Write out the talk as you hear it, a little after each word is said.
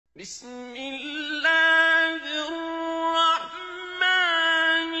بسم الله الرحمن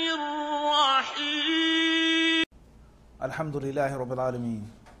الرحيم الحمد لله رب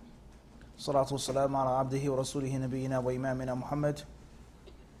العالمين الصلاة والسلام على عبده ورسوله نبينا وإمامنا محمد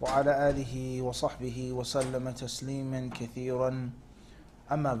وعلى آله وصحبه وسلم تسليما كثيرا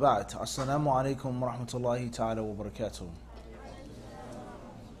أما بعد السلام عليكم ورحمة الله تعالى وبركاته.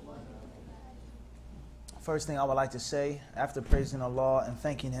 First thing I would like to say after praising Allah and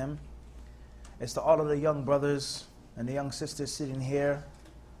thanking Him is to all of the young brothers and the young sisters sitting here.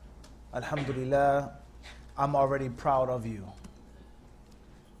 Alhamdulillah, I'm already proud of you.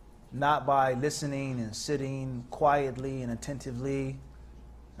 Not by listening and sitting quietly and attentively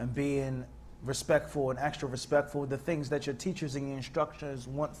and being respectful and extra respectful, the things that your teachers and your instructors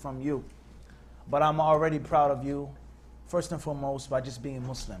want from you. But I'm already proud of you, first and foremost, by just being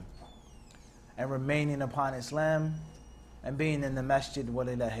Muslim and remaining upon Islam and being in the Masjid,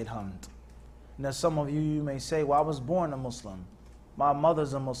 walillahil hamd. Now some of you may say, well, I was born a Muslim. My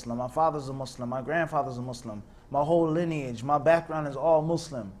mother's a Muslim, my father's a Muslim, my grandfather's a Muslim. My whole lineage, my background is all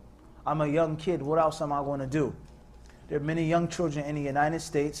Muslim. I'm a young kid, what else am I going to do? There are many young children in the United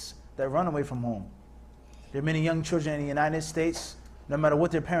States that run away from home. There are many young children in the United States, no matter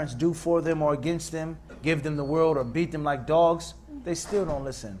what their parents do for them or against them, give them the world or beat them like dogs, they still don't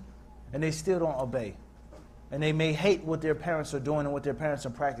listen. And they still don't obey. And they may hate what their parents are doing and what their parents are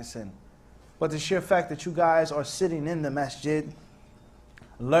practicing. But the sheer fact that you guys are sitting in the masjid,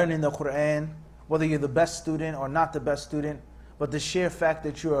 learning the Quran, whether you're the best student or not the best student, but the sheer fact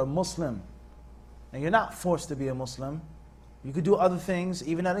that you're a Muslim, and you're not forced to be a Muslim, you could do other things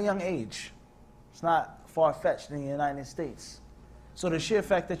even at a young age. It's not far-fetched in the United States. So the sheer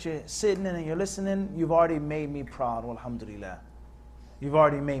fact that you're sitting in and you're listening, you've already made me proud, alhamdulillah. You've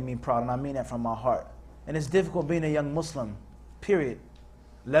already made me proud, and I mean that from my heart. And it's difficult being a young Muslim, period.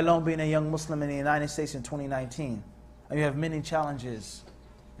 Let alone being a young Muslim in the United States in 2019. And you have many challenges,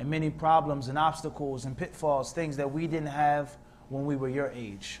 and many problems, and obstacles, and pitfalls, things that we didn't have when we were your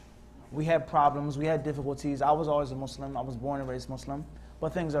age. We had problems, we had difficulties. I was always a Muslim, I was born and raised Muslim.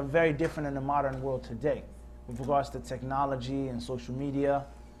 But things are very different in the modern world today with regards to technology and social media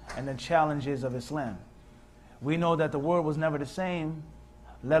and the challenges of Islam. We know that the world was never the same,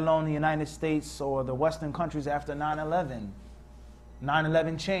 let alone the United States or the Western countries after 9/11.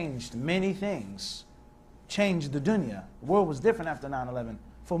 9/11 changed many things, changed the dunya. The world was different after 9/11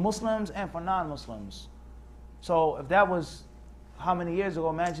 for Muslims and for non-Muslims. So if that was how many years ago,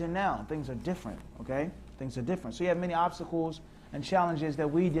 imagine now, things are different, okay? Things are different. So you have many obstacles and challenges that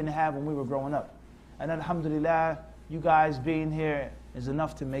we didn't have when we were growing up. And alhamdulillah, you guys being here is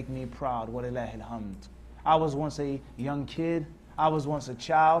enough to make me proud. Walillahil hamd. I was once a young kid. I was once a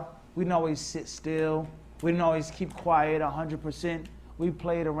child. We didn't always sit still. We didn't always keep quiet 100%. We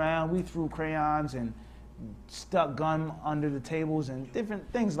played around. We threw crayons and stuck gum under the tables and different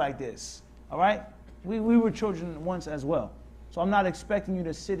things like this. All right? We were children once as well. So I'm not expecting you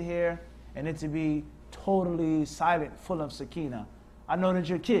to sit here and it to be totally silent, full of sakina. I know that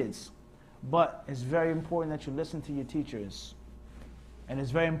you're kids, but it's very important that you listen to your teachers. And it's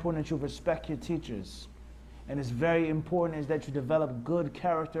very important that you respect your teachers. And it's very important is that you develop good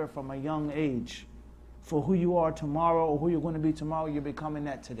character from a young age. For who you are tomorrow or who you're going to be tomorrow, you're becoming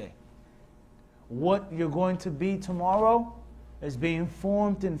that today. What you're going to be tomorrow is being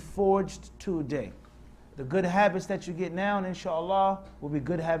formed and forged today. The good habits that you get now, inshallah, will be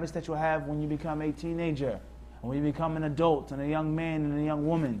good habits that you'll have when you become a teenager, and when you become an adult, and a young man and a young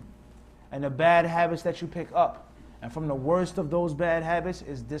woman. And the bad habits that you pick up. And from the worst of those bad habits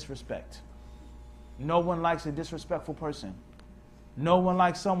is disrespect. No one likes a disrespectful person. No one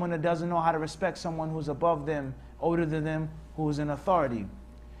likes someone that doesn't know how to respect someone who's above them, older than them, who's in authority.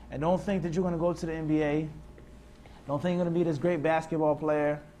 And don't think that you're going to go to the NBA. Don't think you're going to be this great basketball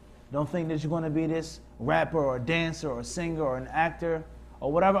player. Don't think that you're going to be this rapper or dancer or singer or an actor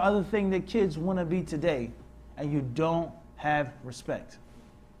or whatever other thing that kids want to be today, and you don't have respect.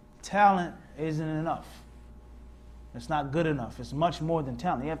 Talent isn't enough. It's not good enough. It's much more than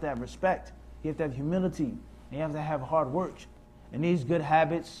talent. You have to have respect. You have to have humility. And you have to have hard work. And these good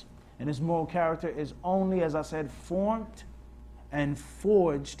habits and this moral character is only, as I said, formed and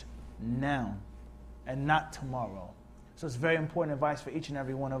forged now and not tomorrow. So it's very important advice for each and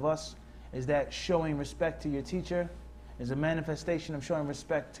every one of us is that showing respect to your teacher is a manifestation of showing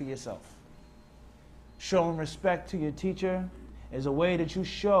respect to yourself. Showing respect to your teacher is a way that you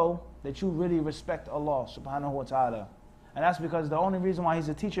show that you really respect Allah subhanahu wa ta'ala. And that's because the only reason why he's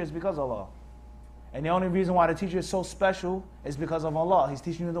a teacher is because of Allah. And the only reason why the teacher is so special is because of Allah. He's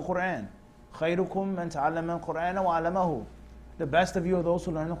teaching you the Quran. خَيْرُكُمْ مَنْ تَعَلَّمَ الْقُرْآنَ وَعَلَّمَهُ. The best of you are those who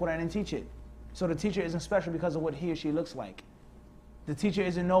learn the Quran and teach it. So the teacher isn't special because of what he or she looks like. The teacher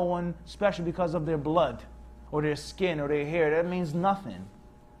isn't no one special because of their blood or their skin or their hair. That means nothing.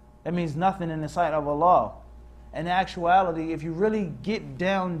 That means nothing in the sight of Allah. In actuality, if you really get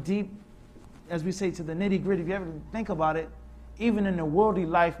down deep, as we say, to the nitty gritty, if you ever think about it, even in the worldly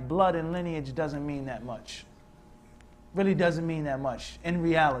life, blood and lineage doesn't mean that much. Really doesn't mean that much in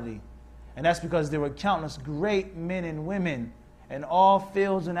reality. And that's because there were countless great men and women in all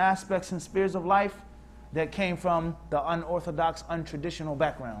fields and aspects and spheres of life that came from the unorthodox, untraditional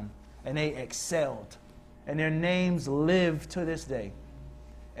background. And they excelled. And their names live to this day.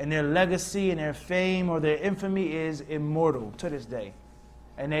 And their legacy and their fame or their infamy is immortal to this day.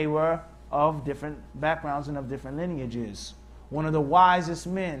 And they were of different backgrounds and of different lineages. One of the wisest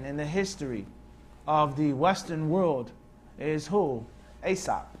men in the history of the Western world is who?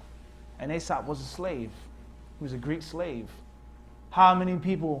 Aesop. And Aesop was a slave. He was a Greek slave. How many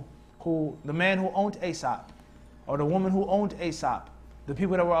people the man who owned Aesop, or the woman who owned Aesop, the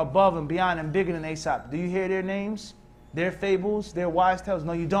people that were above and beyond and bigger than Aesop, do you hear their names? Their fables, their wise tales?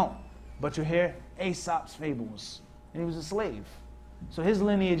 No, you don't. But you hear Aesop's fables. And he was a slave. So his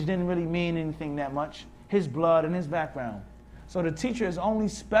lineage didn't really mean anything that much. His blood and his background. So the teacher is only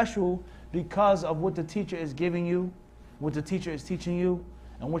special because of what the teacher is giving you, what the teacher is teaching you,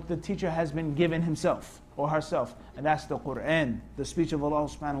 and what the teacher has been given himself or herself. And that's the Quran, the speech of Allah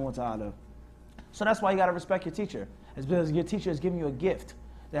subhanahu wa ta'ala. So that's why you got to respect your teacher. It's because your teacher is giving you a gift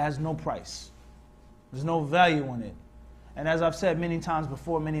that has no price. There's no value in it. And as I've said many times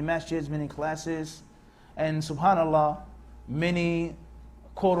before, many masjids, many classes, and subhanAllah, many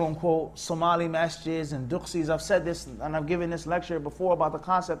quote-unquote Somali masjids and duqsis, I've said this and I've given this lecture before about the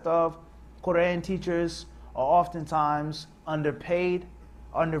concept of Quran teachers are oftentimes underpaid,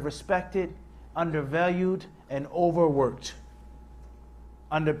 under-respected, undervalued, and overworked.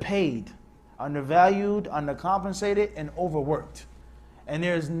 Underpaid, undervalued, undercompensated, and overworked. And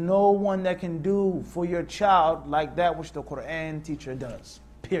there's no one that can do for your child like that which the Quran teacher does,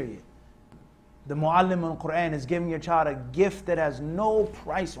 period. The Muallim al-Quran is giving your child a gift that has no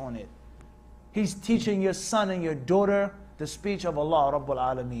price on it. He's teaching your son and your daughter the speech of Allah Rabbul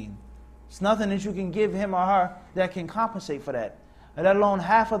Alameen. It's nothing that you can give him or her that can compensate for that. And let alone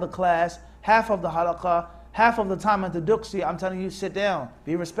half of the class, half of the halaqah, half of the time at the duqsi, I'm telling you, sit down,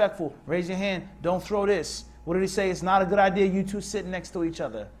 be respectful, raise your hand, don't throw this. What did he say? It's not a good idea you two sitting next to each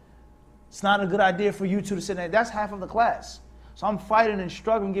other. It's not a good idea for you two to sit next. That's half of the class. So I'm fighting and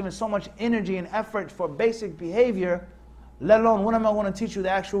struggling, giving so much energy and effort for basic behavior, let alone when am I going to teach you the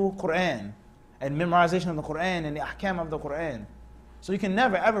actual Quran and memorization of the Quran and the ahkam of the Quran. So you can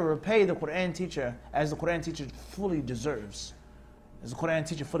never ever repay the Quran teacher as the Quran teacher fully deserves. As the Quran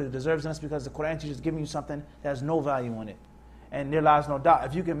teacher fully deserves, and that's because the Quran teacher is giving you something that has no value in it. And there lies no doubt,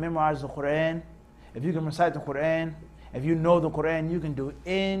 if you can memorize the Quran, if you can recite the Quran, if you know the Quran, you can do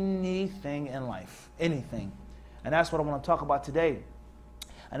anything in life. Anything. And that's what I want to talk about today.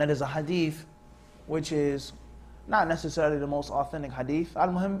 And that is a hadith which is not necessarily the most authentic hadith.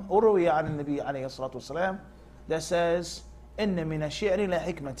 Al-Muhim, Uruwiya an-Nabi alayhi salatu wasalam, that says, Inna min ash-shi'ri la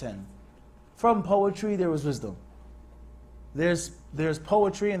hikmatan. From poetry there was wisdom. There's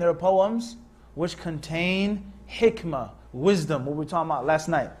poetry and there are poems which contain hikmah, wisdom, what we were talking about last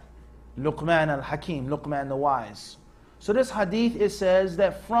night. Luqman al-Hakim, Luqman the wise. So this hadith, it says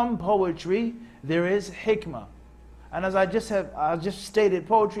that from poetry there is hikmah. And as I just stated,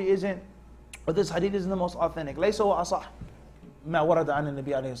 poetry isn't, but this hadith isn't the most authentic. ليس هو أصح ما ورد عن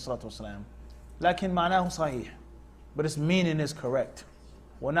النبي عليه الصلاة والسلام. لكن معناه صحيح. But its meaning is correct.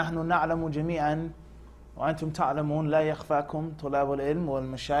 ونحن نعلم جميعا وأنتم تعلمون لا يخفاكم طلاب العلم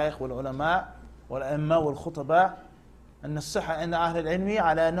والمشايخ والعلماء والأئمة والخطباء أن الصحة عند أهل العلم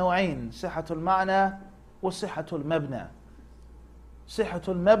على نوعين، صحة المعنى وصحة المبنى. صحة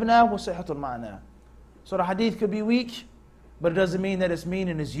المبنى وصحة المعنى. So the hadith could be weak, but it doesn't mean that its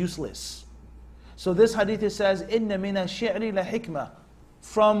meaning is useless. So this hadith, it says, إِنَّ مِنَ الشِّعْرِ لَحِكْمَةً.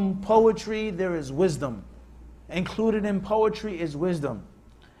 From poetry there is wisdom. Included in poetry is wisdom.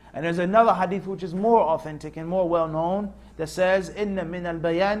 And there's another hadith which is more authentic and more well known that says, إِنَّ مِنَ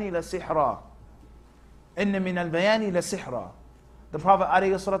الْبَيَانِ لَسِحْرًا. إِنَّ مِنَ الْبَيَانِ لَسِحْرًا. The Prophet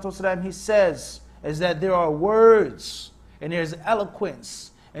ﷺ, he says, is that there are words, and there's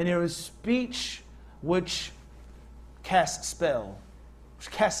eloquence, and there is speech which casts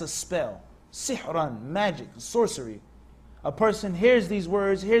a spell. Sihran, magic, sorcery. A person hears these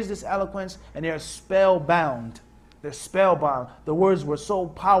words, hears this eloquence, and they're spellbound. They're spellbound. The words were so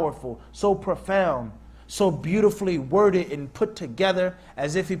powerful, so profound, so beautifully worded and put together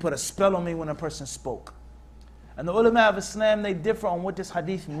as if he put a spell on me when a person spoke. And the ulama of Islam, they differ on what this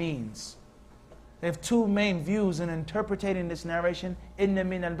hadith means. They have two main views in interpreting this narration. Inna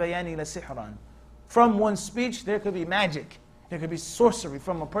min al-bayani la sihran. From one speech, there could be magic. There could be sorcery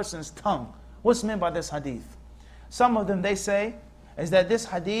from a person's tongue. What's meant by this hadith? Some of them, they say, is that this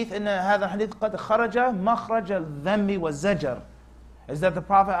hadith, inna hadha hadith qad kharaja makhraj al-dhammi wa zajar. Is that the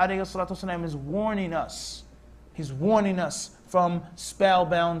Prophet ﷺ is warning us. He's warning us from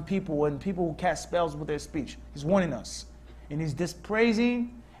spellbound people and people who cast spells with their speech. He's warning us. And he's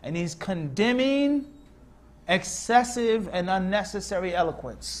dispraising and he's condemning excessive and unnecessary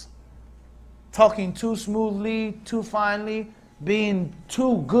eloquence. Talking too smoothly, too finely, being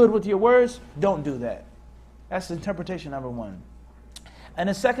too good with your words, don't do that. That's interpretation number one. And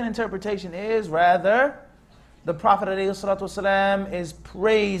the second interpretation is, rather, the Prophet ﷺ is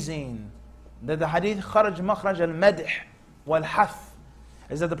praising, that the hadith kharaj makhraj al-madh wal-hath,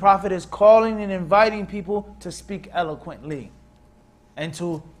 is that the Prophet is calling and inviting people to speak eloquently and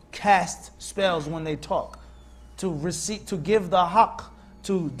to cast spells when they talk, to give the haqq,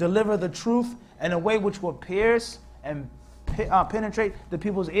 to deliver the truth in a way which will pierce and penetrate the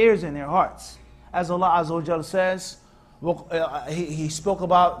people's ears and their hearts. As Allah Azza wa Jal says, He spoke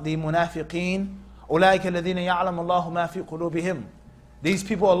about the munafiqeen, أُولَٰئِكَ الَّذِينَ يَعْلَمُ اللَّهُ مَا فِي قُلُوبِهِمْ. These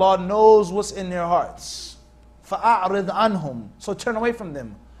people, Allah knows what's in their hearts. فَأَعْرِضْ عَنْهُمْ. So turn away from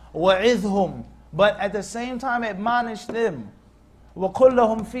them. وَعِذْهُمْ. But at the same time admonish them. وَقُلْ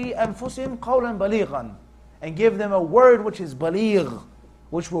لَهُمْ فِي أَنفُسِهِمْ قَوْلًا بَلِيغًا. And give them a word which is baligh,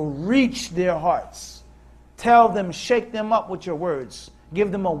 which will reach their hearts. Tell them, shake them up with your words.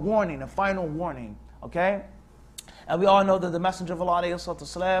 Give them a warning, a final warning. Okay? And we all know that the Messenger of Allah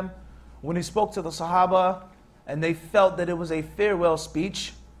ﷺ, when he spoke to the Sahaba and they felt that it was a farewell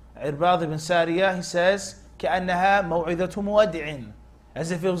speech, Irbad ibn Sariyah, he says, كَأَنَّهَا مَوْعِذَةُ مُوَدِّعٍ.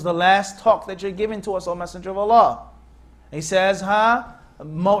 As if it was the last talk that you're giving to us, O Messenger of Allah. He says, ha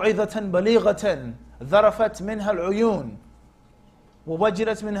موعظة بليغة ذرفت منها العيون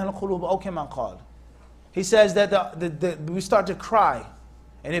ووجلت منها القلوب أو كما قال. He says that we start to cry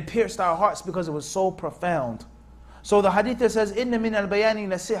and it pierced our hearts because it was so profound. So the hadith that says, إِنَّ مِنَ الْبَيَانِ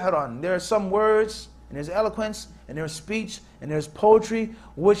لَسِحْرًا. There are some words, and there's eloquence, and there's speech, and there's poetry,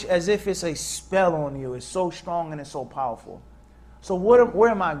 which as if it's a spell on you. It's so strong and it's so powerful. So where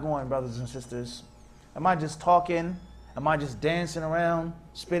am I going, brothers and sisters? Am I just talking? Am I just dancing around,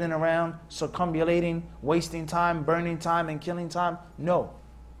 spinning around, circumambulating, wasting time, burning time, and killing time? No.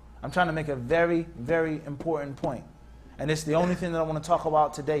 I'm trying to make a very, very important point. And it's the only thing that I want to talk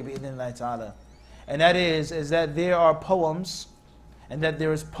about today, bi'idhnillahi ta'ala. And that is that there are poems and that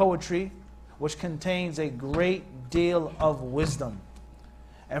there is poetry which contains a great deal of wisdom.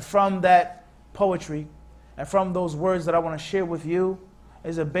 And from that poetry and from those words that I want to share with you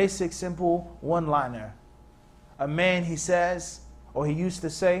is a basic, simple one-liner. A man, he says, or he used to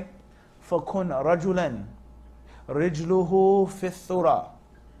say, فَكُنْ رَجُلًا رِجْلُهُ فِي الثُّرَى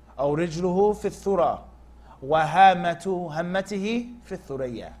أو رِجْلُهُ فِي الثُّرَى وَهَامَةُ هَمَّتِهِ فِي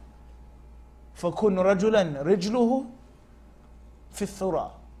الثُّرَيَّةِ. فَكُنْ رَجُلًا رِجْلُهُ فِي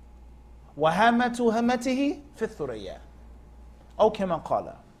الثُّرَى وَهَامَةُ هَمَّتِهِ فِي الثُّرَيَّةِ. أو كما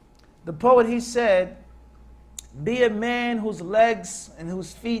قال. The poet, he said, be a man whose legs and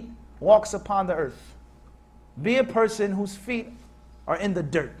whose feet walks upon the earth. Be a person whose feet are in the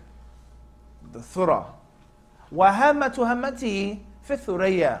dirt, the thura. وَهَامَةُ هَمَّتِهِ فِي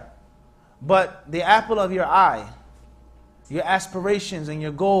الثُّرَيَّةِ. But the apple of your eye, your aspirations and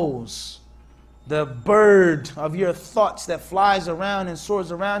your goals, the bird of your thoughts that flies around and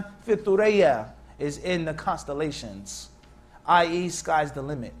soars around, فِي الثُّرَيَّةِ, is in the constellations, i.e. sky's the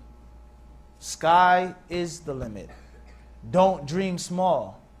limit. Sky is the limit. Don't dream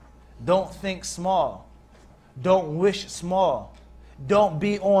small. Don't think small. Don't wish small. Don't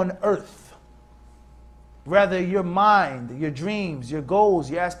be on earth. Rather, your mind, your dreams, your goals,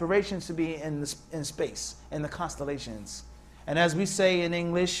 your aspirations to be in space, in the constellations. And as we say in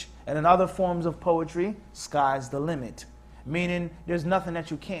English and in other forms of poetry, sky's the limit. Meaning, there's nothing that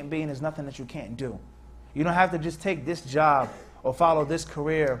you can't be and there's nothing that you can't do. You don't have to just take this job or follow this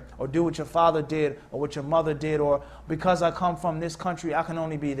career or do what your father did or what your mother did, or because I come from this country, I can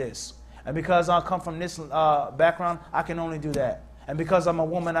only be this. And because I come from this background, I can only do that. And because I'm a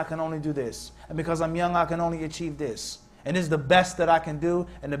woman, I can only do this. And because I'm young, I can only achieve this. And this is the best that I can do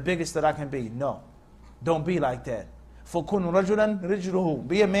and the biggest that I can be. No. Don't be like that. فَكُنْ رَجُلًا رِجْلُهُ.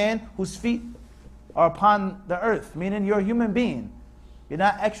 Be a man whose feet are upon the earth, meaning you're a human being. You're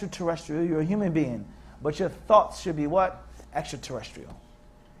not extraterrestrial, you're a human being. But your thoughts should be what? Extraterrestrial.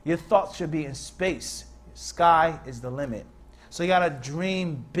 Your thoughts should be in space. Sky is the limit. So you got to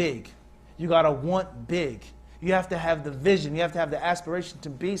dream big. You got to want big. You have to have the vision. You have to have the aspiration to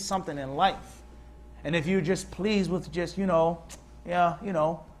be something in life. And if you're just pleased with just,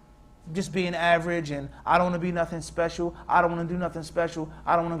 just being average and I don't want to be nothing special, I don't want to do nothing special,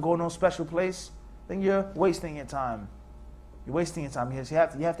 I don't want to go no special place, then you're wasting your time. You're wasting your time. Yes, you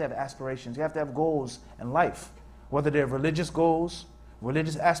have to have aspirations. You have to have goals in life, whether they're religious goals,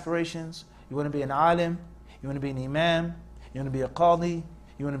 religious aspirations. You want to be an alim, you want to be an imam, you want to be a qadi,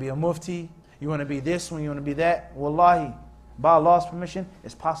 you want to be a mufti, you want to be this one, you want to be that. Wallahi, by Allah's permission,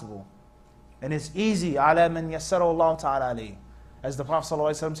 it's possible. And it's easy. Ala man yassara Allah ta'ala alayhi. As the Prophet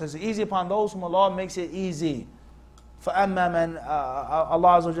ﷺ says, it's easy upon those whom Allah makes it easy. فَأَمَّا مَنْ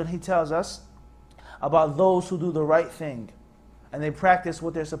Allah Azza wa Jalla, He tells us about those who do the right thing. And they practice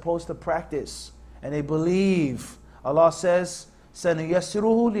what they're supposed to practice. And they believe. Allah says,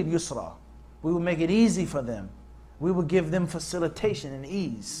 سَنُيَسِّرُهُ لِلْيُسْرَى. We will make it easy for them. We will give them facilitation and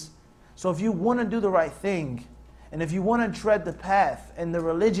ease. So if you want to do the right thing, and if you want to tread the path and the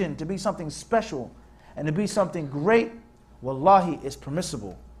religion to be something special and to be something great, wallahi, it's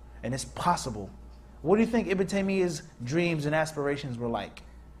permissible and it's possible. What do you think Ibn Taymiyyah's dreams and aspirations were like?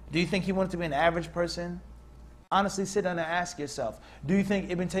 Do you think he wanted to be an average person? Honestly, sit down and ask yourself. Do you think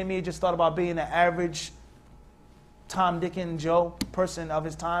Ibn Taymiyyah just thought about being an average Tom, Dick, and Joe person of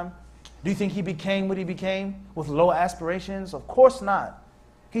his time? Do you think he became what he became with low aspirations? Of course not.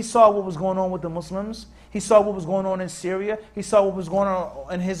 He saw what was going on with the Muslims. He saw what was going on in Syria. He saw what was going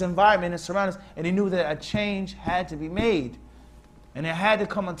on in his environment, his surroundings, and he knew that a change had to be made. And there had to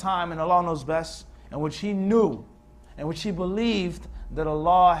come a time, and Allah knows best, in which he knew, in which he believed that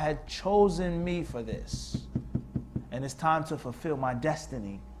Allah had chosen me for this. And it's time to fulfill my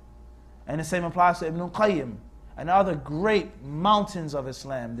destiny. And the same applies to Ibn al-Qayyim and other great mountains of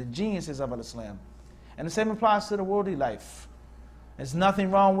Islam, the geniuses of Islam. And the same applies to the worldly life. There's nothing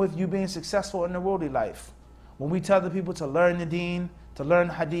wrong with you being successful in the worldly life. When we tell the people to learn the deen, to learn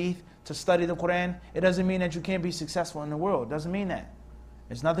hadith, to study the Quran, it doesn't mean that you can't be successful in the world. It doesn't mean that.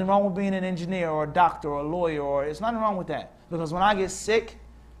 There's nothing wrong with being an engineer or a doctor or a lawyer, or it's nothing wrong with that. Because when I get sick,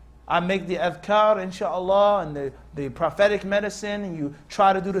 I make the adhkar, inshallah, and the prophetic medicine, and you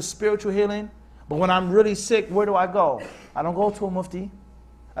try to do the spiritual healing. But when I'm really sick, where do I go? I don't go to a mufti.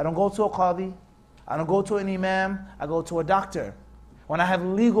 I don't go to a qadi. I don't go to an imam. I go to a doctor. When I have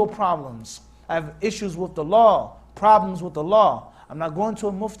legal problems, I have issues with the law, problems with the law, I'm not going to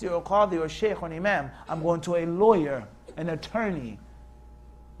a mufti or a qadi or a sheikh or an imam. I'm going to a lawyer, an attorney.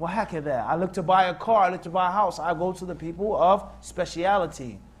 Well, heck of that. I look to buy a car, I look to buy a house. I go to the people of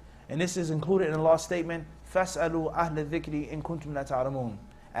speciality. And this is included in the law statement, فَاسْأَلُوا أَهْلَ الذِّكْرِ إِن كُنْتُمْ لَا تَعْلَمُونَ.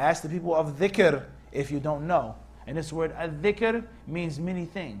 Ask the people of dhikr if you don't know. And this word dhikr means many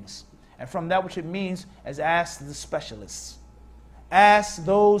things. And from that which it means is ask the specialists. Ask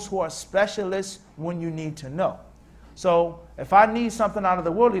those who are specialists when you need to know. So if I need something out of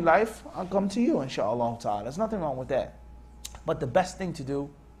the worldly life, I'll come to you, inshallah ta'ala. There's nothing wrong with that. But the best thing to do,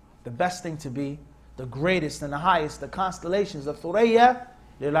 the best thing to be, the greatest and the highest, the constellations of Thuraya,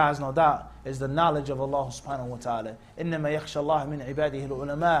 there lies no doubt, is the knowledge of Allah subhanahu wa ta'ala. إِنَّمَا يَخْشَى اللَّهَ مِنْ عِبَادِهِ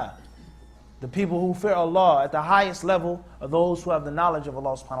الْعُلَمَاءِ. The people who fear Allah at the highest level are those who have the knowledge of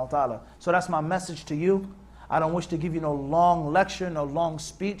Allah subhanahu wa ta'ala. So that's my message to you. I don't wish to give you no long lecture, no long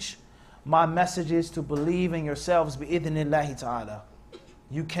speech. My message is to believe in yourselves bi-idhnillahi ta'ala.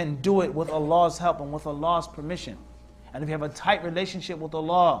 You can do it with Allah's help and with Allah's permission. And if you have a tight relationship with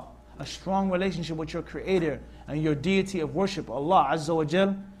Allah, a strong relationship with your Creator and your deity of worship, Allah Azza wa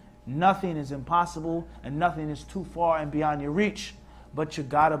Jal, nothing is impossible and nothing is too far and beyond your reach. But you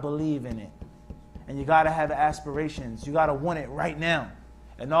gotta believe in it. And you gotta have aspirations. You gotta want it right now.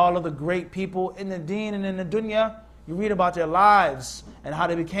 And all of the great people in the deen and in the dunya, you read about their lives and how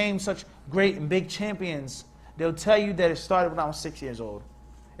they became such great and big champions. They'll tell you that it started when I was 6 years old.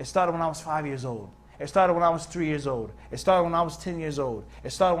 It started when I was 5 years old. It started when I was 3 years old. It started when I was 10 years old.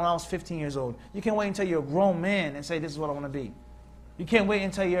 It started when I was 15 years old. You can't wait until you're a grown man and say, this is what I want to be. You can't wait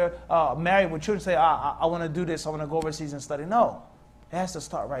until you're married with children and say, I want to do this, I want to go overseas and study. No. It has to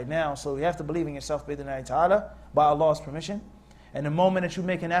start right now. So you have to believe in yourself by Allah's permission. And the moment that you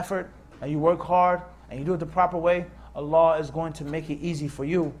make an effort and you work hard and you do it the proper way, Allah is going to make it easy for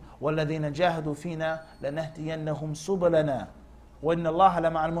you. وَالَّذِينَ جَاهَدُوا فِينَا لَنَهْدِيَنَّهُمْ سُبُلَنَا وَإِنَّ اللَّهَ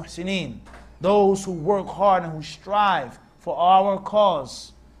لَمَعَ الْمُحْسِنِينَ. Those who work hard and who strive for our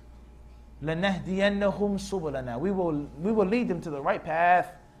cause, لَنَهْدِيَنَّهُمْ سُبُلَنَا. We will lead them to the right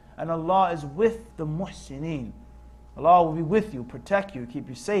path, and Allah is with the muhsineen. Allah will be with you, protect you, keep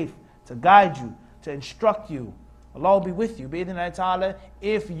you safe, to guide you, to instruct you. Allah will be with you, bi-idhnillahi ta'ala,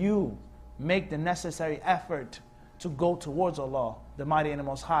 if you make the necessary effort to go towards Allah, the Mighty and the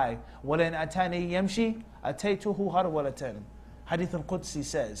Most High. وَلَنْ أَتَانِي يَمْشِي أَتَيْتُهُ هَرْوَلَةً. Hadith al-Qudsi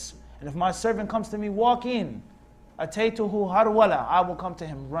says, and if my servant comes to me walking, أَتَيْتُهُ هَرْوَلَةً, I will come to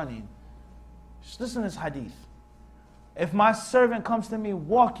him running. Just listen to this hadith. If my servant comes to me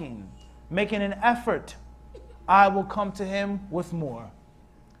walking, making an effort, I will come to him with more.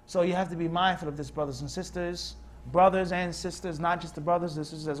 So you have to be mindful of this, brothers and sisters. Brothers and sisters, not just the brothers, the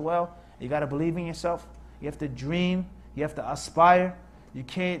sisters as well. You got to believe in yourself. You have to dream. You have to aspire. You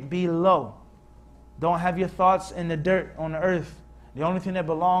can't be low. Don't have your thoughts in the dirt on the earth. The only thing that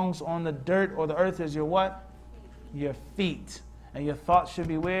belongs on the dirt or the earth is your what? Your feet. And your thoughts should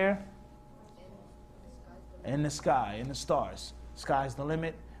be where? In the sky, in the stars. Sky is the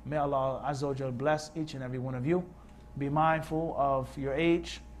limit. May Allah Azza wa Jal bless each and every one of you. Be mindful of your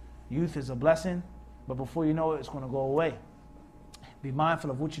age. Youth is a blessing, but before you know it, it's going to go away. Be mindful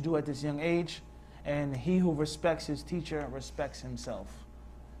of what you do at this young age, and he who respects his teacher respects himself.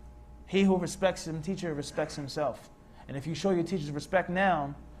 He who respects his teacher respects himself. And if you show your teachers respect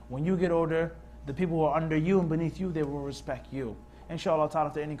now, when you get older, the people who are under you and beneath you, they will respect you. Inshallah ta'ala,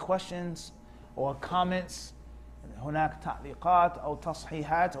 if there are any questions or comments, هناك تعليقات أو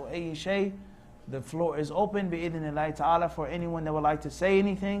تصحيحات أو أي شيء, the floor is open بإذن الله تعالى for anyone that would like to say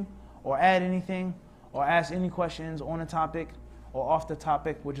anything or add anything or ask any questions on the topic or off the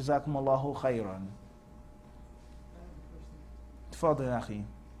topic. وجزاكم الله خيرا. تفضل يا أخي.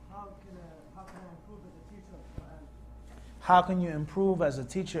 How can you improve as a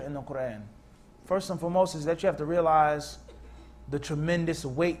teacher in the Quran? First and foremost is that you have to realize the tremendous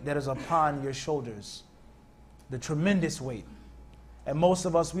weight that is upon your shoulders. The tremendous weight. And most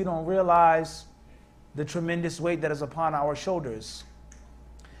of us, we don't realize the tremendous weight that is upon our shoulders.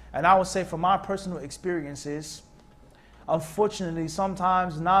 And I would say from my personal experiences, unfortunately,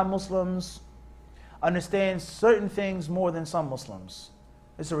 sometimes non-Muslims understand certain things more than some Muslims.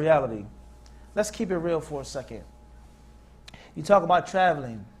 It's a reality. Let's keep it real for a second. You talk about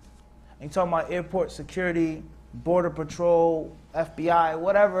traveling, and you talk about airport security, border patrol, FBI,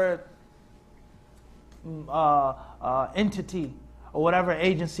 whatever entity or whatever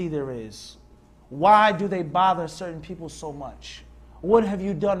agency there is. Why do they bother certain people so much? What have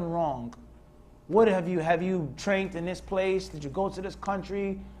you done wrong? What have you trained in this place? Did you go to this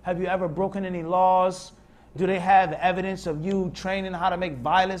country? Have you ever broken any laws? Do they have evidence of you training how to make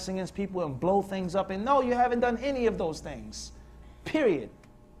violence against people and blow things up? And no, you haven't done any of those things. Period.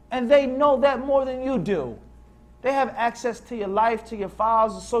 And they know that more than you do. They have access to your life, to your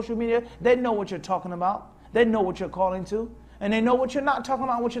files, to social media. They know what you're talking about. They know what you're calling to. And they know what you're not talking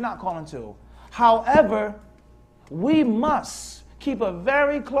about, what you're not calling to. However, we must keep a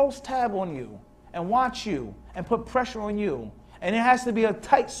very close tab on you and watch you and put pressure on you. And it has to be a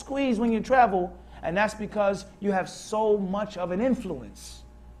tight squeeze when you travel, and that's because you have so much of an influence.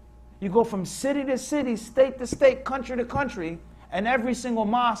 You go from city to city, state to state, country to country, and every single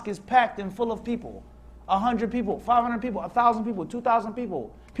mosque is packed and full of people. 100 people, 500 people, 1,000 people, 2,000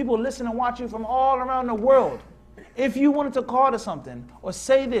 people. People listen and watch you from all around the world. If you wanted to call to something or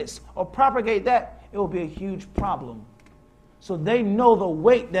say this or propagate that, it will be a huge problem. So they know the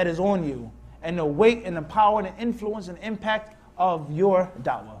weight that is on you and the weight and the power and the influence and impact of your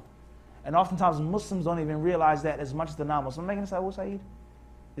da'wah. And oftentimes Muslims don't even realize that as much as the non-Muslims. I'm making this out, Saeed?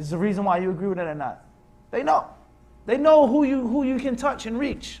 This is the reason why you agree with it or not. They know. They know who you can touch and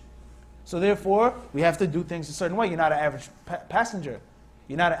reach. So therefore, we have to do things a certain way. You're not an average passenger.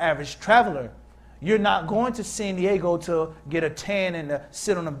 You're not an average traveler. You're not going to San Diego to get a tan and to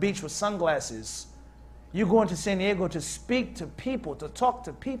sit on the beach with sunglasses. You're going to San Diego to speak to people, to talk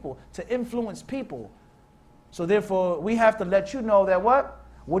to people, to influence people. So therefore, we have to let you know that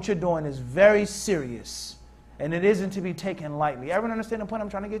what you're doing is very serious. And it isn't to be taken lightly. Everyone understand the point I'm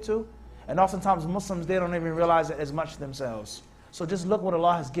trying to get to? And oftentimes Muslims, they don't even realize it as much themselves. So just look what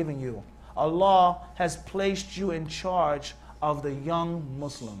Allah has given you. Allah has placed you in charge of the young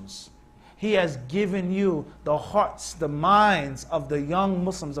Muslims. He has given you the hearts, the minds of the young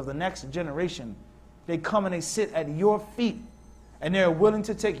Muslims of the next generation. They come and they sit at your feet and they're willing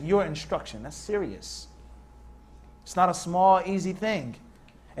to take your instruction. That's serious. It's not a small, easy thing.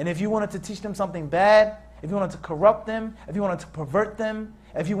 And if you wanted to teach them something bad, if you wanted to corrupt them, if you wanted to pervert them,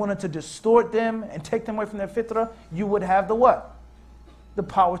 if you wanted to distort them and take them away from their fitrah, you would have the what? The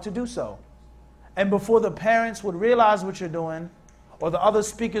power to do so. And before the parents would realize what you're doing, or the other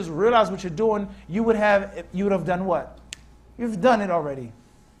speakers realize what you're doing, you would have done what? You've done it already.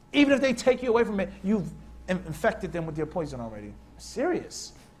 Even if they take you away from it, you've infected them with your poison already.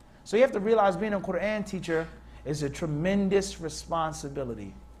 Serious. So you have to realize being a Quran teacher is a tremendous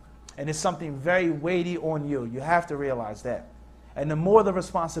responsibility. And it's something very weighty on you. You have to realize that. And the more the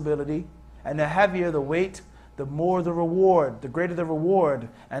responsibility and the heavier the weight, the more the reward, the greater the reward,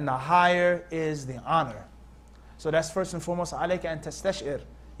 and the higher is the honor. So that's first and foremost, alayka an tastash'ir.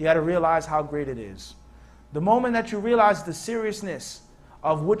 You got to realize how great it is. The moment that you realize the seriousness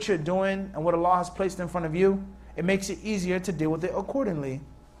of what you're doing and what Allah has placed in front of you, it makes it easier to deal with it accordingly.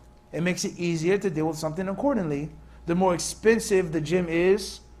 It makes it easier to deal with something accordingly. The more expensive the gym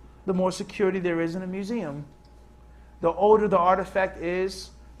is, the more security there is in a museum. The older the artifact is,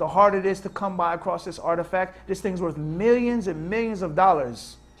 the harder it is to come by across this artifact. This thing's worth millions and millions of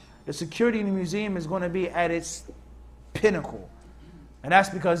dollars. The security in the museum is going to be at its pinnacle. And that's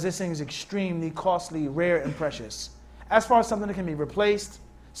because this thing is extremely costly, rare, and precious. As far as something that can be replaced,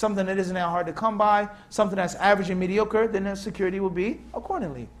 something that isn't that hard to come by, something that's average and mediocre, then the security will be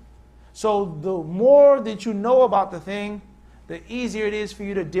accordingly. So the more that you know about the thing, the easier it is for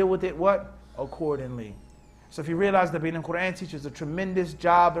you to deal with it, what? Accordingly. So if you realize that being a Quran teacher is a tremendous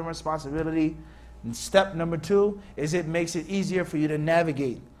job and responsibility, and step number 2 is it makes it easier for you to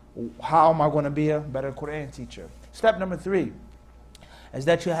navigate. How am I going to be a better Quran teacher? Step number 3 is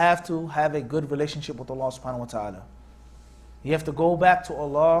that you have to have a good relationship with Allah subhanahu wa ta'ala. You have to go back to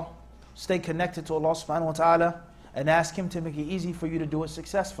Allah, stay connected to Allah subhanahu wa ta'ala, and ask Him to make it easy for you to do it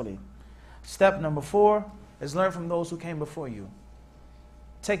successfully. Step number 4 is learn from those who came before you.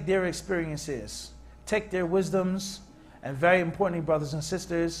 Take their experiences, take their wisdoms, and very importantly, brothers and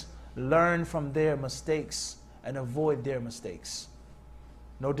sisters, learn from their mistakes and avoid their mistakes.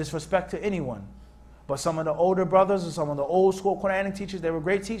 No disrespect to anyone, but some of the older brothers or some of the old school Quranic teachers, they were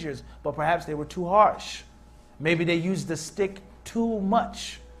great teachers, but perhaps they were too harsh. Maybe they used the stick too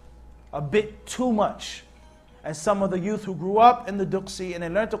much, a bit too much. And some of the youth who grew up in the Duqsi and they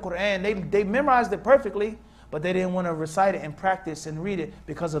learned the Quran, they memorized it perfectly, but they didn't want to recite it and practice and read it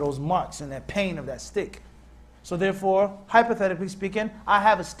because of those marks and that pain of that stick. So therefore, hypothetically speaking, I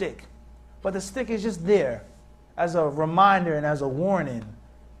have a stick, but the stick is just there as a reminder and as a warning.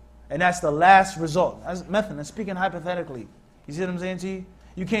 And that's the last result. As method, and speaking hypothetically, you see what I'm saying to you?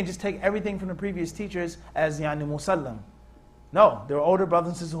 You can't just take everything from the previous teachers as yani musallam. No, there are older brothers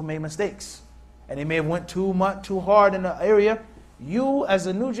and sisters who made mistakes. And they may have went too hard in the area. You, as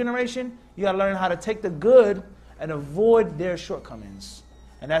a new generation, you got to learn how to take the good and avoid their shortcomings.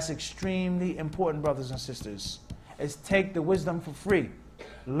 And that's extremely important, brothers and sisters. Is take the wisdom for free.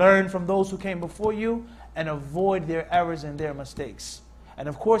 Learn from those who came before you and avoid their errors and their mistakes. And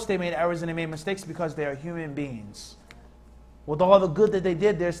of course they made errors and they made mistakes because they are human beings. With all the good that they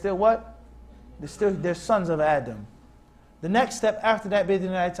did, they're still what? They're sons of Adam. The next step after that,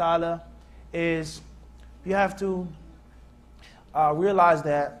 bi'idhnillahi ta'ala, is you have to realize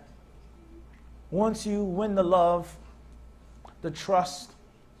that once you win the love, the trust,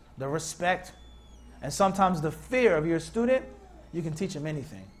 the respect, and sometimes the fear of your student, you can teach them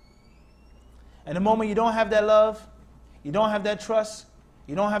anything. And the moment you don't have that love, you don't have that trust,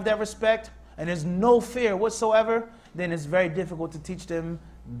 you don't have that respect, and there's no fear whatsoever, then it's very difficult to teach them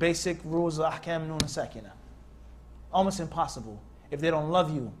basic rules of ahkam nun sakina. Almost impossible. If they don't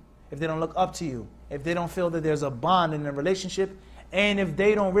love you, if they don't look up to you, if they don't feel that there's a bond in a relationship, and if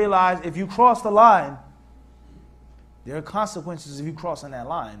they don't realize if you cross the line, there are consequences if you cross on that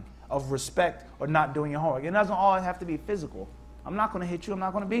line of respect or not doing your homework. It doesn't always have to be physical. I'm not going to hit you, I'm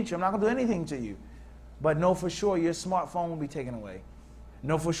not going to beat you, I'm not going to do anything to you. But know for sure your smartphone will be taken away.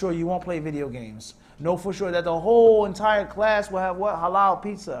 Know for sure you won't play video games. Know for sure that the whole entire class will have what? Halal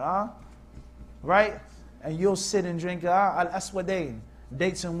pizza, huh? Right? And you'll sit and drink al-aswadain,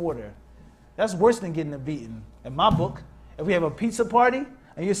 dates and water. That's worse than getting a beating. In my book, if we have a pizza party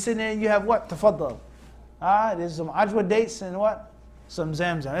and you're sitting there and you have what? Tafaddal. There's some ajwa dates and what? Some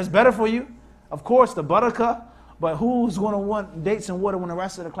zamzam. It's better for you. Of course, the barakah. But who's going to want dates and water when the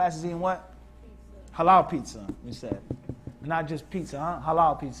rest of the class is eating what? Halal pizza, we said. Not just pizza, huh?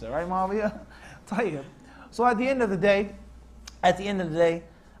 Halal pizza, right, Maria? So at the end of the day, I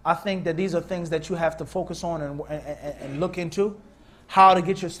think that these are things that you have to focus on and look into. How to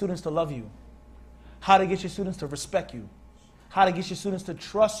get your students to love you. How to get your students to respect you. How to get your students to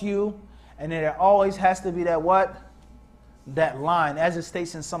trust you. And there always has to be that what? That line. As it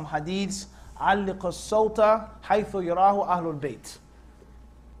states in some hadiths, عَلِّقَ الصَّوْتَ حَيْثُ يَرَاهُ أَهْلُ الْبَيْتِ.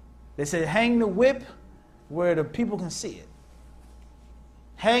 They said, hang the whip where the people can see it.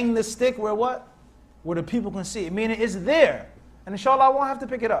 Hang the stick where what? Where the people can see it. Meaning it's there. And inshallah, I won't have to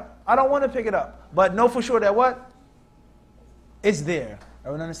pick it up. I don't want to pick it up. But know for sure that what? It's there.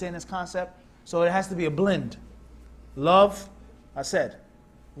 Everyone understand this concept? So it has to be a blend. Love, I said.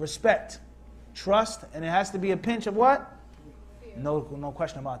 Respect. Trust. And it has to be a pinch of what? No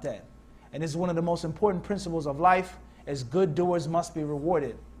question about that. And this is one of the most important principles of life, is good doers must be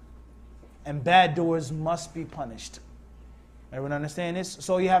rewarded and bad doers must be punished. Everyone understand this?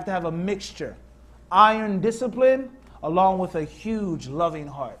 So you have to have a mixture. Iron discipline along with a huge loving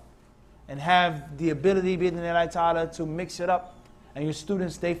heart. And have the ability, bi'idhnillahi ta'ala, to mix it up. And your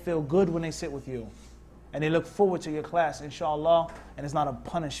students, they feel good when they sit with you. And they look forward to your class, inshallah. And it's not a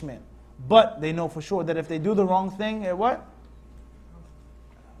punishment. But they know for sure that if they do the wrong thing, it what?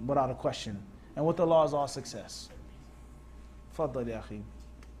 Without a question. And with Allah is all success. Faddal ya akhi.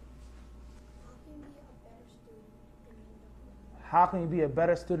 How can you be a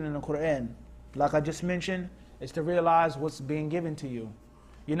better student in the Quran? Like I just mentioned, is to realize what's being given to you.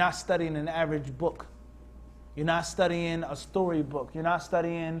 You're not studying an average book. You're not studying a story book. You're not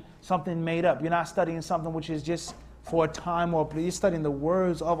studying something made up. You're not studying something which is just for a time or you're studying the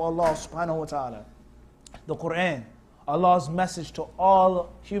words of Allah subhanahu wa ta'ala. The Quran, Allah's message to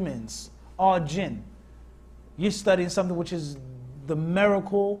all humans, all jinn. You're studying something which is the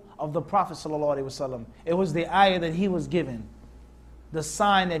miracle of the Prophet sallallahu alaihi wasallam. It was the ayah that he was given, the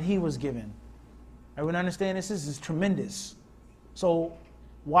sign that he was given. Everyone understand this? This is tremendous. So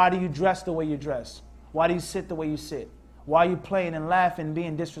why do you dress the way you dress? Why do you sit the way you sit? Why are you playing and laughing,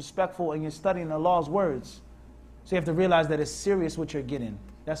 being disrespectful, and you're studying Allah's words? So you have to realize that it's serious what you're getting.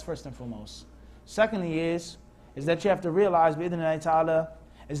 That's first and foremost. Secondly is that you have to realize, bi'idhnillahi ta'ala,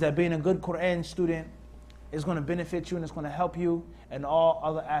 is that being a good Quran student is going to benefit you and it's going to help you in all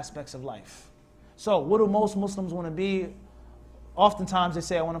other aspects of life. So what do most Muslims want to be? Oftentimes they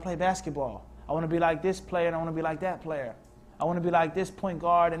say, I want to play basketball. I want to be like this player and I want to be like that player. I want to be like this point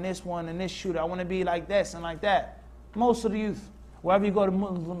guard and this one and this shooter. I want to be like this and like that. Most of the youth, wherever you go, to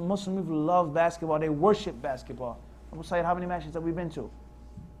Muslim people love basketball. They worship basketball. I will say, how many matches have we been to?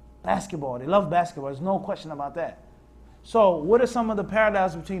 Basketball. They love basketball. There's no question about that. So what are some of the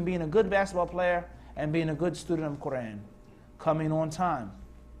parallels between being a good basketball player and being a good student of Quran? Coming on time.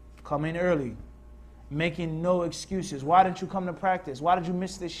 Coming early. Making no excuses. Why didn't you come to practice? Why did you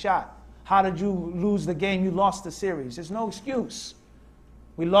miss this shot? How did you lose the game? You lost the series. There's no excuse.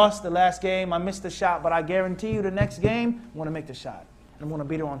 We lost the last game. I missed the shot, but I guarantee you the next game, I'm going to make the shot. And I'm going to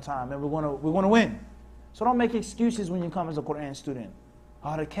be there on time. And we're going to win. So don't make excuses when you come as a Quran student.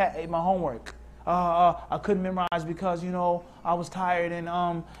 Oh, the cat ate my homework. I couldn't memorize because, I was tired and,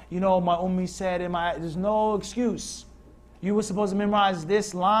 my ummi said, there's no excuse. You were supposed to memorize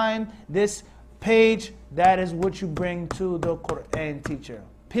this line, this page. That is what you bring to the Quran teacher.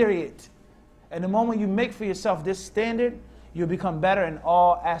 Period. And the moment you make for yourself this standard, you'll become better in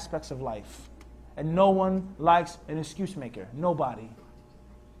all aspects of life. And no one likes an excuse maker. Nobody.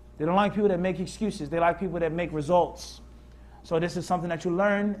 They don't like people that make excuses. They like people that make results. So this is something that you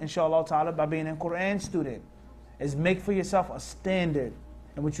learn, inshallah ta'ala, by being a Quran student. Is make for yourself a standard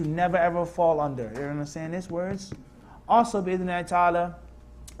in which you never ever fall under. You understand these words? Also, bi'idhnillahi ta'ala,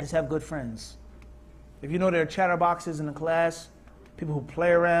 is have good friends. If you know there are chatterboxes in the class, people who play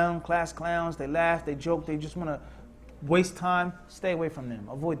around, class clowns, they laugh, they joke, they just want to waste time, stay away from them,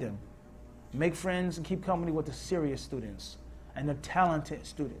 avoid them. Make friends and keep company with the serious students and the talented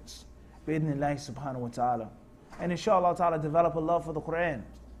students. Bi'idhnillahi subhanahu wa ta'ala. And inshallah ta'ala, develop a love for the Quran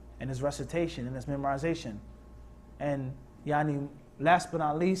and its recitation and its memorization. And last but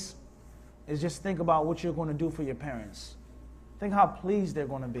not least, is just think about what you're going to do for your parents. Think how pleased they're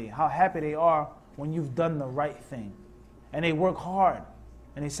going to be, how happy they are when you've done the right thing. And they work hard,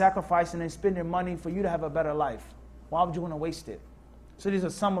 and they sacrifice and they spend their money for you to have a better life. Why would you want to waste it? So these are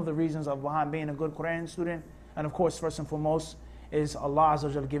some of the reasons behind being a good Quran student. And of course, first and foremost, is Allah Azza wa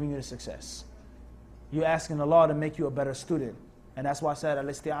Jalla giving you the success. You're asking Allah to make you a better student. And that's why I said,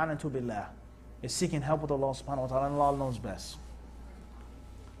 al-isti'anatu billah. It's seeking help with Allah subhanahu wa ta'ala, and Allah knows best.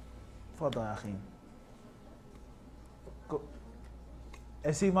 Fadda akhi. Go.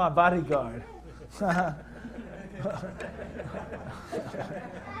 Is he my bodyguard?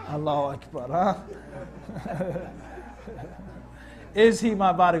 Allahu Akbar, huh? Is he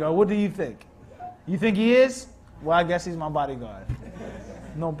my bodyguard? What do you think? You think he is? Well, I guess he's my bodyguard.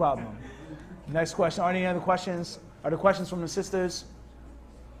 No problem. Next question. Are there any other questions? Are there questions from the sisters?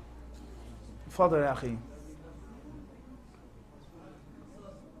 Fadl akhi.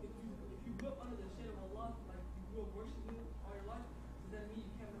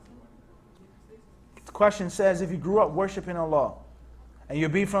 The question says, if you grew up worshiping Allah, and you'll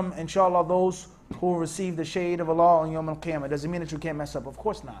be from, inshallah, those who will receive the shade of Allah on Yawm al-Qiyamah, does it mean that you can't mess up? Of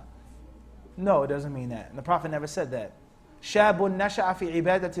course not. No, it doesn't mean that. And the Prophet never said that. Shabun nasha'a fi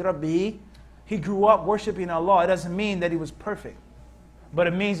ibadati rabbihi. He grew up worshiping Allah. It doesn't mean that he was perfect, but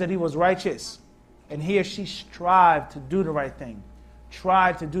it means that he was righteous. and he or she strived to do the right thing.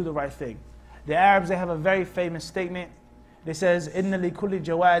 Tried to do the right thing. The Arabs, they have a very famous statement. They says, "Inna li kulli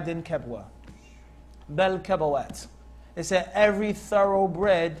jawadin kabwa, bel kabawat." They said every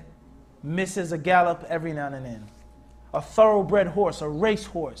thoroughbred misses a gallop every now and then. A thoroughbred horse, a race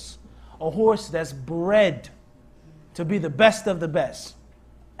horse, a horse that's bred to be the best of the best.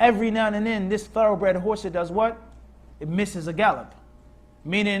 Every now and then, this thoroughbred horse, it does what? It misses a gallop.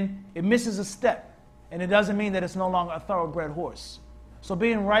 Meaning, it misses a step. And it doesn't mean that it's no longer a thoroughbred horse. So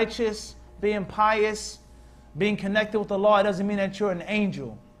being righteous, being pious, being connected with the law, it doesn't mean that you're an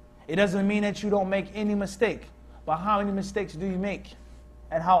angel. It doesn't mean that you don't make any mistake. But how many mistakes do you make?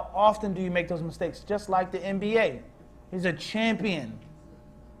 And how often do you make those mistakes? Just like the NBA. He's a champion.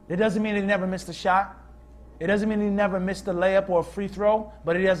 It doesn't mean he never missed a shot. It doesn't mean he never missed a layup or a free throw,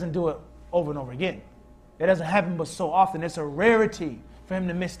 but he doesn't do it over and over again. It doesn't happen but so often. It's a rarity for him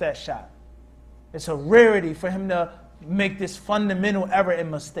to miss that shot. It's a rarity for him to make this fundamental error and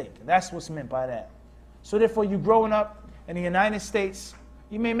mistake. That's what's meant by that. So therefore, you growing up in the United States,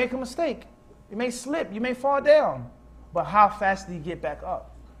 you may make a mistake. You may slip. You may fall down. But how fast do you get back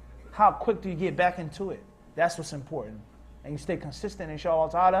up? How quick do you get back into it? That's what's important. And you stay consistent,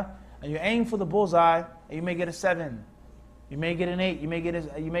 inshallah ta'ala, and you aim for the bullseye, and you may get a 7. You may get an 8. You may get a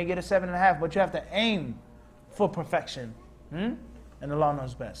 7.5. But you have to aim for perfection. And Allah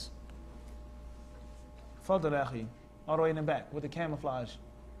knows best. Fadl akhi, all the way in the back with the camouflage.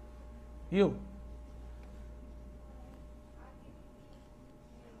 You.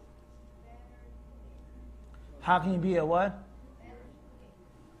 How can you be a what?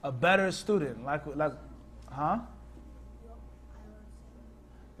 A better student. Huh?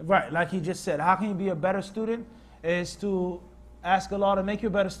 Right, like he just said. How can you be a better student? Is to ask Allah to make you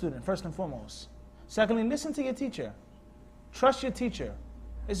a better student, first and foremost. Secondly, listen to your teacher. Trust your teacher.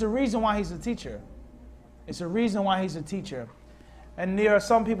 It's a reason why he's a teacher. It's a reason why he's a teacher. And there are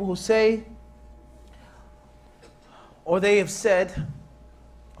some people who say, or they have said,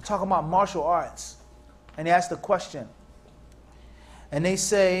 talking about martial arts, and they ask the question, and they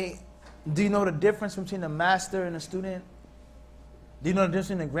say, do you know the difference between a master and a student? Do you know the difference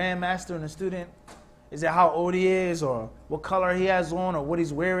between a grandmaster and a student? Is it how old he is, or what color he has on, or what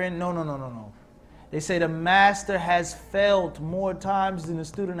he's wearing? No. They say the master has failed more times than the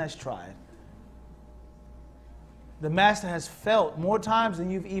student has tried. The master has failed more times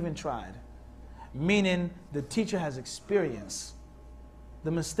than you've even tried. Meaning the teacher has experience. The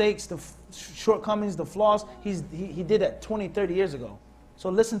mistakes, the shortcomings, the flaws, he did that 20, 30 years ago. So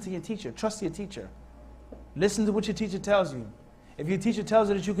listen to your teacher. Trust your teacher. Listen to what your teacher tells you. If your teacher tells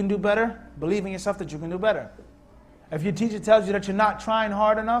you that you can do better, believe in yourself that you can do better. If your teacher tells you that you're not trying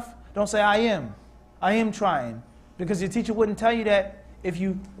hard enough, don't say, I am. I am trying. Because your teacher wouldn't tell you that if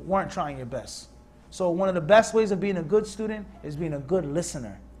you weren't trying your best. So one of the best ways of being a good student is being a good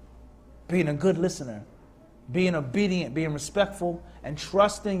listener. Being a good listener. Being obedient, being respectful, and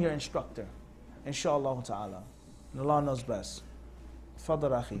trusting your instructor. Inshallah ta'ala. And Allah knows best. Fadl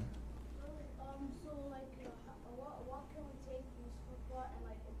akhi. So like, what can we take from this khutbah and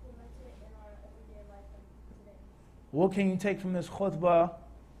like implement it in our everyday life today? What can you take from this khutbah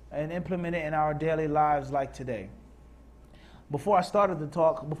and implement it in our daily lives like today? Before I started the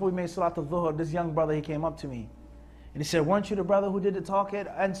talk, before we made Salat al-Dhuhr, this young brother, he came up to me. And he said, weren't you the brother who did the talk at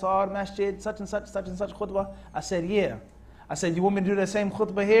Ansar Masjid, such and such khutbah? I said, yeah. I said, you want me to do the same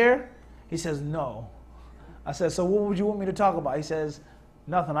khutbah here? He says, no. I said, so what would you want me to talk about? He says,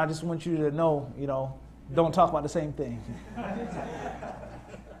 nothing. I just want you to know, don't talk about the same thing.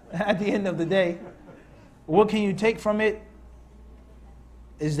 At the end of the day, what can you take from it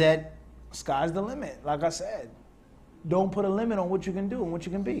is that sky's the limit, like I said. Don't put a limit on what you can do and what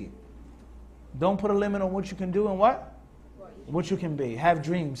you can be. Don't put a limit on what you can do and what? What you can be. Have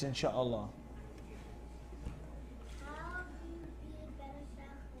dreams, inshallah.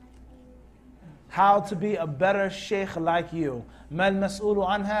 How to be a better sheikh like you. Mal mas'ulu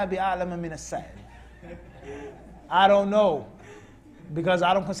anha bi'a'lama min as-sa'il. I don't know, because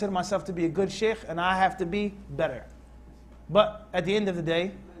I don't consider myself to be a good sheikh, and I have to be better. But at the end of the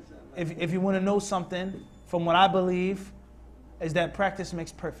day, if you want to know something, from what I believe, is that practice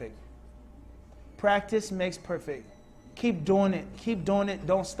makes perfect. Practice makes perfect. Keep doing it,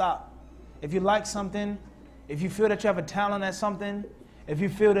 don't stop. If you like something, if you feel that you have a talent at something, if you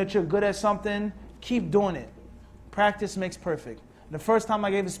feel that you're good at something, keep doing it. Practice makes perfect. The first time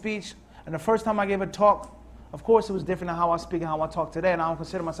I gave a speech, and the first time I gave a talk, of course it was different than how I speak and how I talk today, and I don't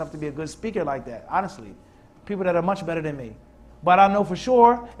consider myself to be a good speaker like that, honestly. People that are much better than me. But I know for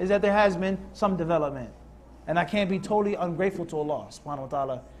sure is that there has been some development. And I can't be totally ungrateful to Allah subhanahu wa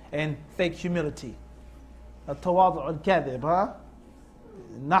ta'ala and fake humility. التواضع الكاذب, huh?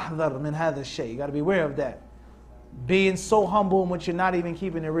 نحذر من هذا الشيء. You got to be aware of that. Being so humble in which you're not even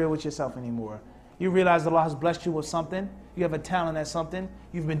keeping it real with yourself anymore. You realize Allah has blessed you with something. You have a talent at something.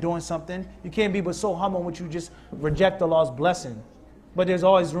 You've been doing something. You can't be but so humble in which you just reject Allah's blessing. But there's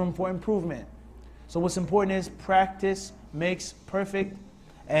always room for improvement. So what's important is practice makes perfect,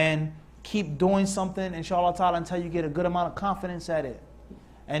 and keep doing something, inshallah ta'ala, until you get a good amount of confidence at it.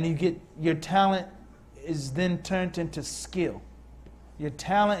 And you get, your talent is then turned into skill. Your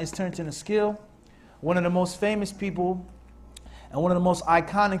talent is turned into skill. One of the most famous people and one of the most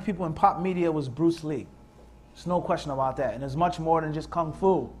iconic people in pop media was Bruce Lee. There's no question about that. And there's much more than just kung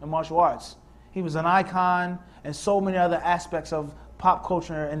fu and martial arts. He was an icon and so many other aspects of pop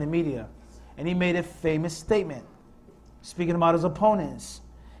culture and the media. And he made a famous statement, speaking about his opponents.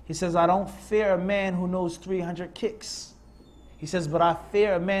 He says, I don't fear a man who knows 300 kicks. He says, but I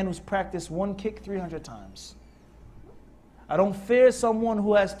fear a man who's practiced one kick 300 times. I don't fear someone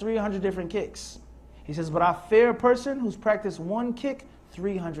who has 300 different kicks. He says, but I fear a person who's practiced one kick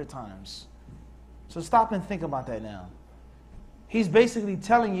 300 times. So stop and think about that now. He's basically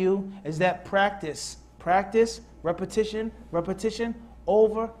telling you is that practice, repetition,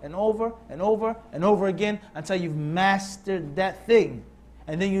 over and over and over and over again until you've mastered that thing.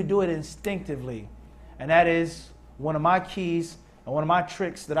 And then you do it instinctively. And that is one of my keys and one of my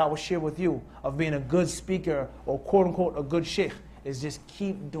tricks that I will share with you of being a good speaker or quote unquote a good sheikh is just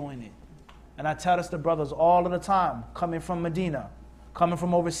keep doing it. And I tell this to brothers all of the time, coming from Medina, coming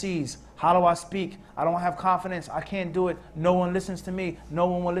from overseas. How do I speak? I don't have confidence. I can't do it. No one listens to me. No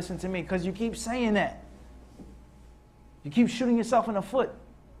one will listen to me. Because you keep saying that. You keep shooting yourself in the foot.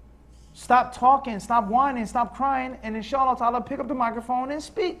 Stop talking, stop whining, stop crying, and inshallah ta'ala pick up the microphone and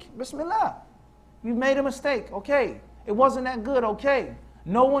speak. Bismillah. You made a mistake, okay. It wasn't that good, okay.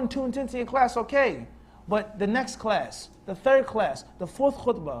 No one tuned into your class, okay. But the next class, the third class, the fourth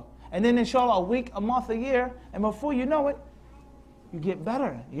khutbah, and then inshallah a week, a month, a year, and before you know it, you get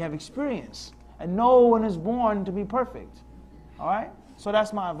better. You have experience. And no one is born to be perfect. All right? So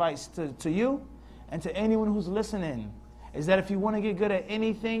that's my advice to you and to anyone who's listening, is that if you want to get good at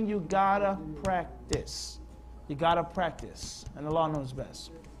anything, you gotta practice. You gotta practice. And Allah knows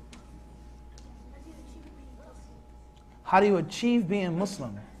best. How do you achieve being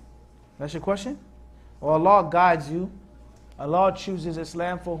Muslim? That's your question? Well, Allah guides you. Allah chooses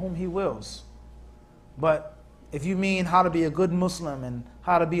Islam for whom He wills. But if you mean how to be a good Muslim and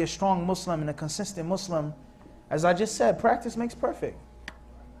how to be a strong Muslim and a consistent Muslim, as I just said, practice makes perfect.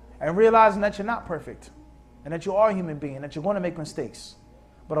 And realizing that you're not perfect and that you are a human being and that you're going to make mistakes.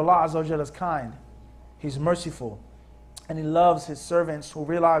 But Allah Azza wa Jalla is kind. He's merciful. And He loves His servants who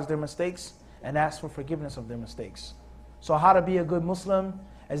realize their mistakes and ask for forgiveness of their mistakes. So how to be a good Muslim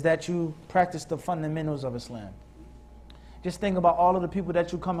is that you practice the fundamentals of Islam. Just think about all of the people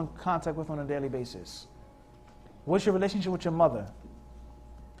that you come in contact with on a daily basis. What's your relationship with your mother?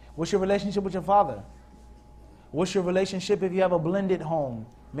 What's your relationship with your father? What's your relationship if you have a blended home?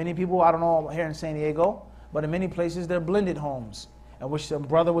 Many people, I don't know here in San Diego, but in many places they're blended homes, in which a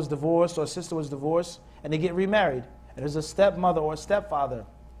brother was divorced or a sister was divorced, and they get remarried. And there's a stepmother or a stepfather.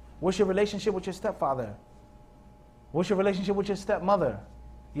 What's your relationship with your stepfather? What's your relationship with your stepmother?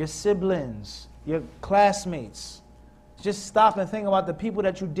 Your siblings, your classmates. Just stop and think about the people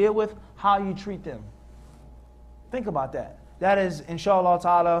that you deal with, how you treat them. Think about that. That is, inshallah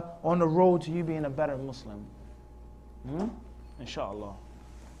ta'ala, on the road to you being a better Muslim. Inshallah.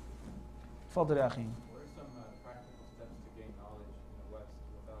 Fadl ya akhi. What are some practical steps to gain knowledge in the West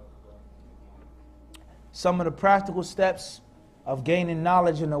without going to Medina? Some of the practical steps of gaining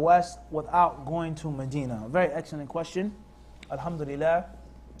knowledge in the West without going to Medina. A very excellent question. Alhamdulillah.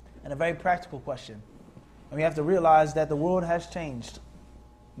 And a very practical question. And we have to realize that the world has changed.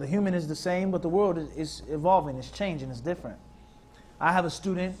 The human is the same, but the world is evolving, it's changing, it's different. I have a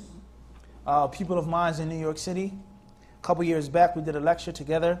student, a pupil of mine in New York City. A couple years back, we did a lecture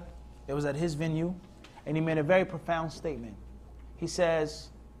together. It was at his venue, and he made a very profound statement. He says,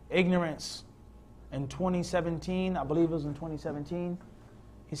 ignorance in 2017, I believe it was in 2017,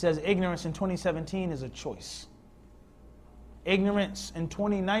 he says, ignorance in 2017 is a choice. Ignorance in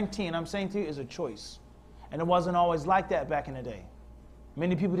 2019, I'm saying to you, is a choice. And it wasn't always like that back in the day.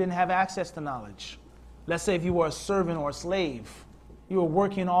 Many people didn't have access to knowledge. Let's say if you were a servant or a slave, you were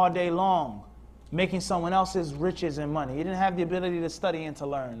working all day long, making someone else's riches and money. You didn't have the ability to study and to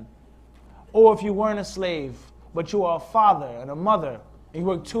learn. Or if you weren't a slave, but you were a father and a mother, and you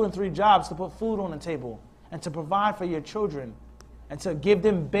worked 2 and 3 jobs to put food on the table and to provide for your children. and to give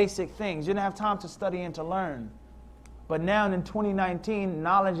them basic things. You didn't have time to study and to learn. But now in 2019,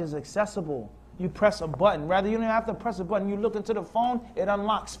 knowledge is accessible. You press a button. Rather, you don't have to press a button. You look into the phone, it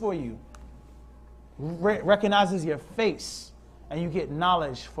unlocks for you. Recognizes your face, and you get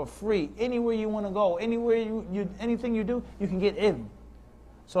knowledge for free. Anywhere you want to go, anywhere anything you do, you can get in.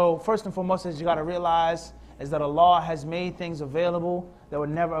 So first and foremost, is you got to realize is that Allah has made things available that were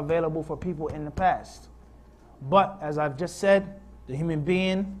never available for people in the past. But as I've just said, the human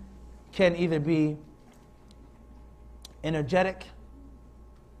being can either be energetic,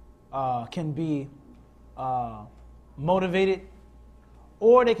 can be motivated,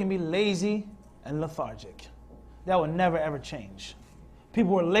 or they can be lazy and lethargic. That will never ever change.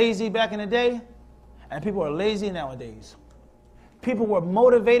 People were lazy back in the day, and people are lazy nowadays. People were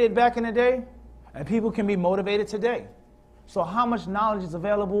motivated back in the day, and people can be motivated today. So how much knowledge is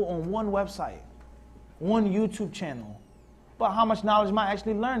available on one website, one YouTube channel? But how much knowledge am I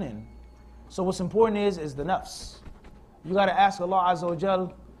actually learning? So what's important is the nafs. You got to ask Allah Azza wa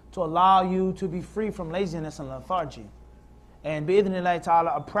Jal to allow you to be free from laziness and lethargy. And bi'idhnillahi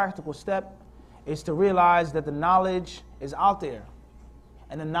ta'ala, a practical step is to realize that the knowledge is out there,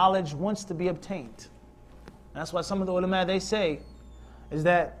 and the knowledge wants to be obtained. And that's why some of the ulama, they say, is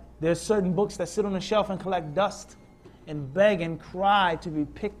that there's certain books that sit on the shelf and collect dust and beg and cry to be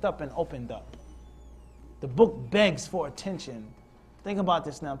picked up and opened up. The book begs for attention. Think about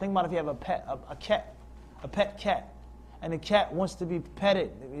this now. Think about if you have a pet cat, and the cat wants to be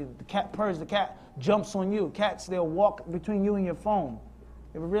petted. The cat purrs, the cat jumps on you. Cats, they'll walk between you and your phone.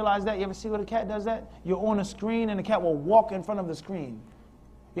 You ever realize that? You ever see what a cat does that? You're on a screen and the cat will walk in front of the screen.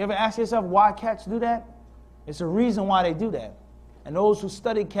 You ever ask yourself why cats do that? It's a reason why they do that. And those who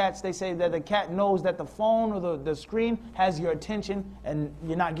study cats, they say that the cat knows that the phone or the screen has your attention and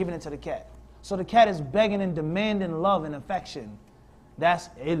you're not giving it to the cat. So the cat is begging and demanding love and affection. That's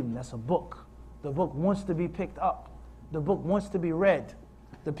ilm, that's a book. The book wants to be picked up. The book wants to be read.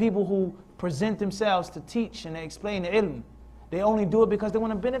 The people who present themselves to teach and explain the ilm, they only do it because they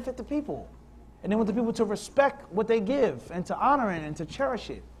want to benefit the people. And they want the people to respect what they give and to honor it and to cherish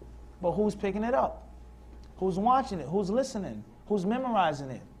it. But who's picking it up? Who's watching it? Who's listening? Who's memorizing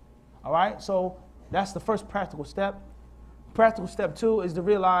it? All right, so that's the first practical step. Practical step 2 is to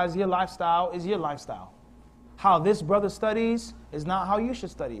realize your lifestyle is your lifestyle. How this brother studies is not how you should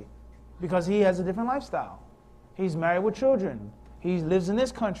study, because he has a different lifestyle. He's married with children. He lives in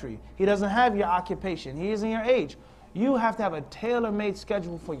this country. He doesn't have your occupation. He isn't your age. You have to have a tailor-made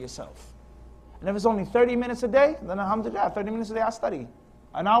schedule for yourself. And if it's only 30 minutes a day, then alhamdulillah, 30 minutes a day I study.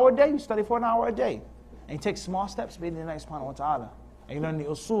 An hour a day, you study for an hour a day. And you take small steps, bi'idhnillahi subhanahu wa ta'ala. And you learn the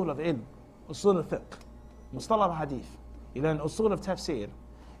usul of ilm, usul of fiqh, mustalah of hadith. You learn usul of tafsir.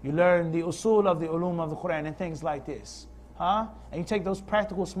 You learn the usul of the ulum of the Quran and things like this. And you take those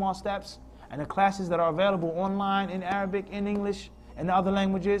practical small steps, and the classes that are available online in Arabic, in English, and the other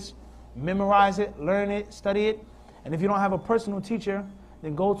languages, memorize it, learn it, study it. And if you don't have a personal teacher,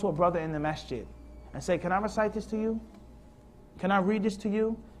 then go to a brother in the masjid and say, can I recite this to you? Can I read this to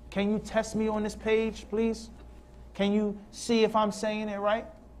you? Can you test me on this page, please? Can you see if I'm saying it right?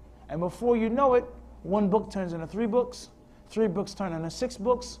 And before you know it, one book turns into 3 books, 3 books turn into 6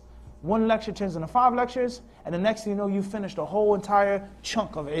 books, 1 lecture turns into 5 lectures, and the next thing you know, you finished a whole entire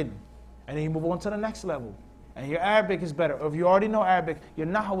chunk of ilm. And then you move on to the next level. And your Arabic is better. Or if you already know Arabic, your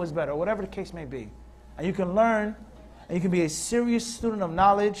Nahu is better, or whatever the case may be. And you can learn, and you can be a serious student of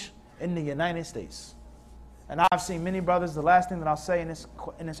knowledge in the United States. And I've seen many brothers, the last thing that I'll say in this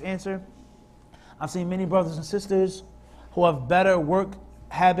answer, I've seen many brothers and sisters who have better work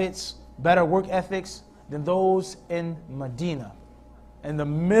habits, better work ethics than those in Medina, in the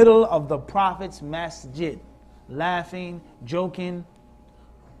middle of the Prophet's Masjid, laughing, joking,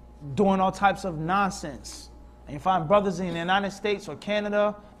 doing all types of nonsense. And you find brothers in the United States or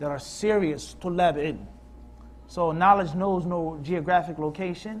Canada that are serious tulab ilm. So knowledge knows no geographic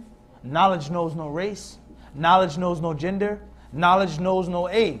location, knowledge knows no race, knowledge knows no gender, knowledge knows no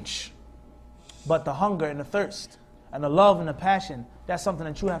age. But the hunger and the thirst and the love and the passion, that's something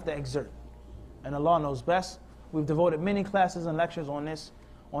that you have to exert. And Allah knows best. We've devoted many classes and lectures on this,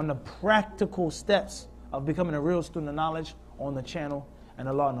 on the practical steps of becoming a real student of knowledge on the channel, and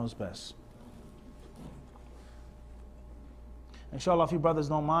Allah knows best. Inshallah, if you brothers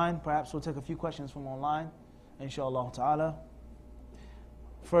don't mind, perhaps we'll take a few questions from online, inshallah ta'ala.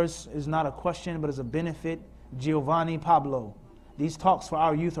 First is not a question, but is a benefit. Giovanni Pablo. These talks for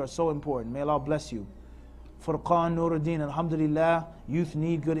our youth are so important. May Allah bless you. Furqan Nuruddin, alhamdulillah, youth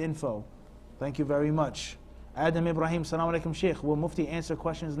need good info. Thank you very much. Adam Ibrahim, Assalamu alaikum Sheikh. Will Mufti answer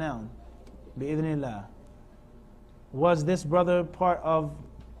questions now? Bi'idhnillah. Was this brother part of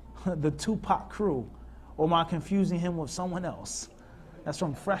the Tupac crew? Or am I confusing him with someone else? That's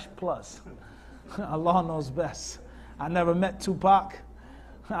from Fresh Plus. Allah knows best. I never met Tupac.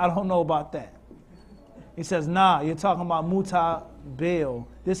 I don't know about that. He says, nah, you're talking about Muta Bail.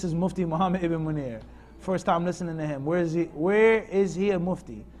 This is Mufti Muhammad ibn Muneer. First time listening to him. Where is he a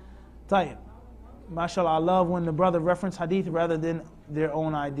Mufti? Tayyib. MashaAllah, I love when the brother reference hadith rather than their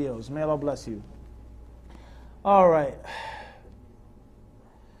own ideals. May Allah bless you. All right.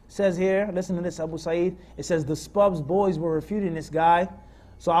 Says here, listen to this, Abu Sa'id. It says the Spubs boys were refuting this guy.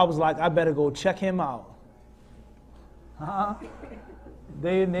 So I was like, I better go check him out.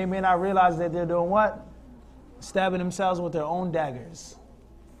 They may not realize that they're doing what? Stabbing themselves with their own daggers.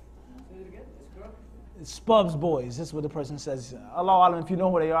 Spubs boys, this is what the person says. Allah Alam, if you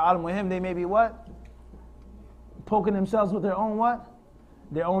know who they are, Alam with him, they may be what? Poking themselves with their own what?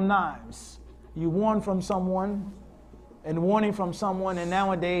 Their own knives. You warn from someone, and warning from someone, and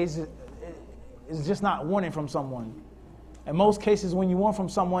nowadays it's just not warning from someone. In most cases, when you warn from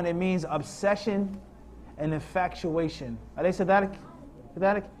someone, it means obsession and infatuation. Are they sadaqah?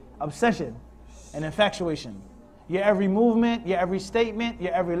 Obsession and infatuation. Your every movement, your every statement,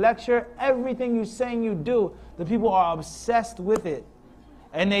 your every lecture, everything you say and you do, the people are obsessed with it.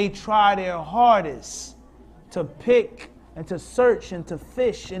 And they try their hardest to pick and to search and to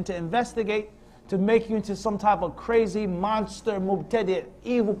fish and to investigate to make you into some type of crazy monster, mubtadi',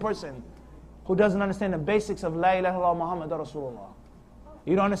 evil person who doesn't understand the basics of La ilaha illallah Muhammad Rasulullah.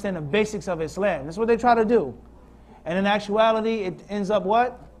 You don't understand the basics of Islam. That's what they try to do. And in actuality, it ends up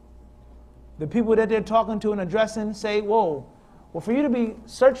what? The people that they're talking to and addressing say, whoa, well, for you to be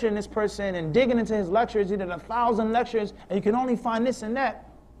searching this person and digging into his lectures, he did 1,000 lectures, and you can only find this and that.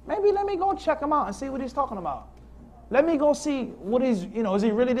 Maybe let me go check him out and see what he's talking about. Let me go see what he's, is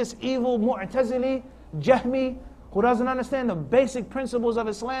he really this evil, Mu'tazili, Jahmi, who doesn't understand the basic principles of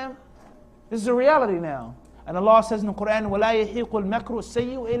Islam? This is a reality now. And Allah says in the Quran, وَلَا يَحِيقُ الْمَكْرُ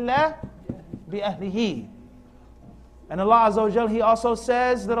السَّيِّئُ إِلَّا بِأَهْلِهِ. And Allah Azza wa Jal, He also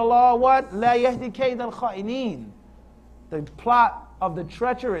says that Allah, what? لَا يَهْدِ كَيْدَ الْخَائِنِينَ. The plot of the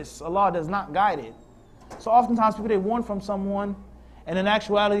treacherous, Allah does not guide it. So oftentimes people, they warn from someone, and in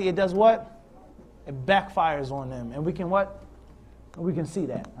actuality, it does what? It backfires on them. And we can what? We can see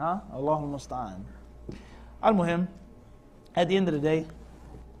that. Allahul Musta'an. Al-Muhim, at the end of the day,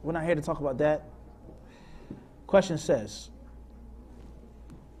 we're not here to talk about that. Question says,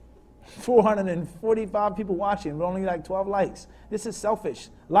 445 people watching, but only like 12 likes. This is selfish.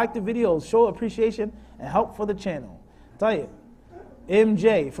 Like the videos, show appreciation, and help for the channel. Tayyib.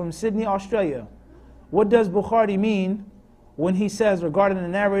 MJ from Sydney, Australia. What does Bukhari mean when he says regarding the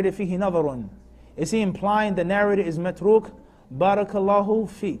narrator, fihi nadharun? Is he implying the narrator is matruk? Barakallahu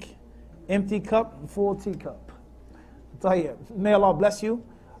feek. Empty cup, full teacup. Tayyib. May Allah bless you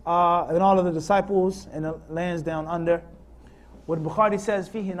and all of the disciples in the lands down under. What Bukhari says,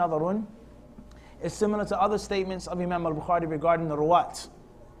 fihi nadharun, is similar to other statements of Imam al-Bukhari regarding the ruwat.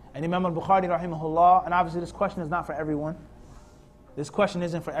 And Imam al-Bukhari, rahimahullah, and obviously this question is not for everyone. This question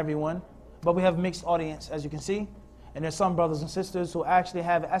isn't for everyone, but we have a mixed audience, as you can see. And there's some brothers and sisters who actually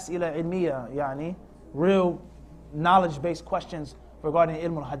have as'ila ilmiya, yani, real knowledge-based questions regarding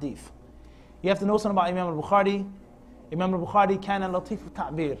ilm al-hadith. You have to know something about Imam al-Bukhari. Imam al-Bukhari kana latif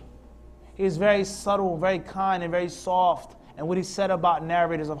ta'bir. He is very subtle, very kind, and very soft in what he said about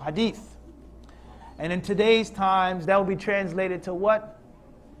narrators of hadith. And in today's times, that will be translated to what?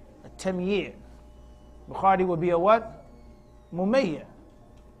 A tamyir. Bukhari would be a what? Mumayyir.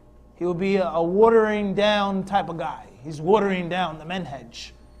 He will be a watering down type of guy. He's watering down the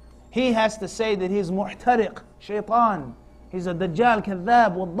manhaj. He has to say that he's muhtariq, shaitan. He's a dajjal,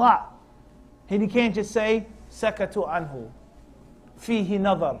 kadhab, wadda'. He can't just say, sakatu anhu, fihi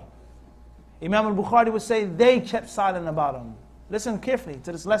nadhar. Imam al-Bukhari would say, they kept silent about him. Listen carefully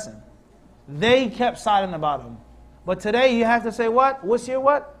to this lesson. They kept silent about him. But today you have to say what? What's your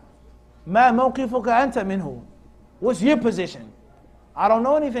what? Ma mawqifuka anta minhu. What's your position? I don't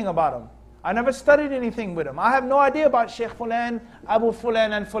know anything about him. I never studied anything with him. I have no idea about Sheikh Fulan, Abu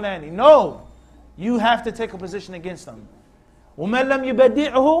Fulan and Fulani. No. You have to take a position against them. وَمَنْ لَمْ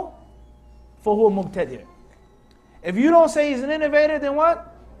يُبَدِّعْهُ فَهُوَ مُبْتَدِعٌ. If you don't say he's an innovator, then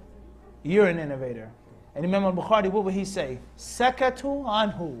what? You're an innovator. And Imam al-Bukhari, what would he say? Sakatu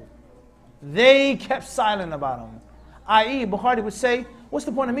anhu. They kept silent about him. I.e., Bukhari would say, what's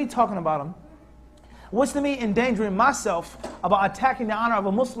the point of me talking about him? What's the me endangering myself about attacking the honor of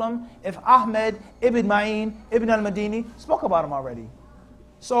a Muslim if Ahmed, Ibn Ma'in, Ibn al-Madini spoke about him already?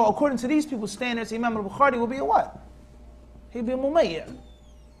 So according to these people's standards, Imam al-Bukhari will be a what? He'll be a mumayyir.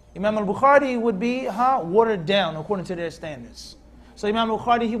 Imam al-Bukhari would be watered down according to their standards. So Imam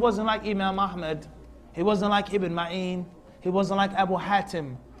al-Bukhari, he wasn't like Imam Ahmad, he wasn't like Ibn Ma'in, he wasn't like Abu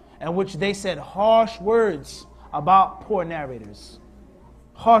Hatim, in which they said harsh words about poor narrators.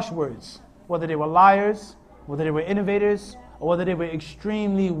 Harsh words, whether they were liars, whether they were innovators, or whether they were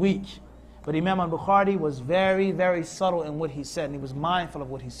extremely weak. But Imam al-Bukhari was very, very subtle in what he said, and he was mindful of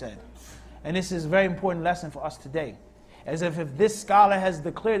what he said. And this is a very important lesson for us today. As if this scholar has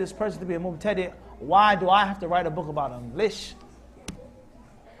declared this person to be a mubtadi', why do I have to write a book about him? Lish.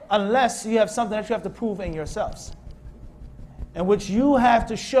 Unless you have something that you have to prove in yourselves, in which you have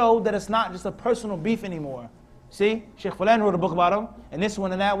to show that it's not just a personal beef anymore. See, Sheikh Fulan wrote a book about him, and this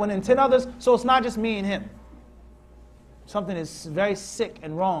one and that one, and 10 others, so it's not just me and him. Something is very sick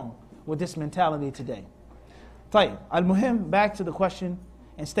and wrong with this mentality today. طيب, al-muhim, back to the question,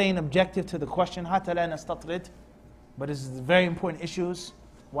 and staying objective to the question, حتى لا نستطرد, but this is very important issues.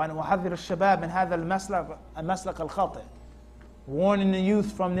 وأن أحذر الشباب من هذا المسلك الخاطئ. Warning the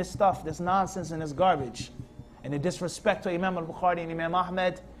youth from this stuff, this nonsense and this garbage, and the disrespect to Imam al-Bukhari and Imam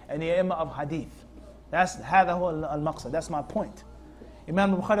Ahmad and the Imam of Hadith. That's هذا هو المقصد. That's my point.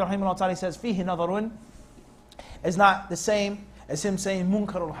 Imam al-Bukhari rahimahullah ta'ala says فيه نظر is not the same as him saying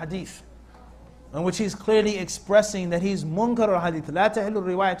munkar al-hadith, in which he's clearly expressing that he's munkar al-hadith. لا تحل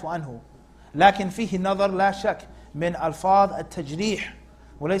الرواية عنه لكن فيه نظر لا شك من ألفاظ التجريح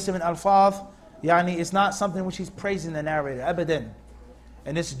وليس من ألفاظ يعني it's not something which he's praising the narrator أبدا.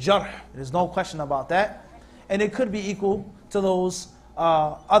 And it's jarh, there's no question about that. And it could be equal to those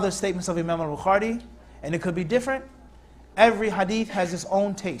other statements of Imam al-Bukhari, and it could be different. Every hadith has its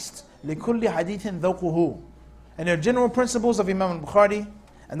own taste. لِكُلِّ حَدِيثٍ ذَوْقُهُ. And there are general principles of Imam al-Bukhari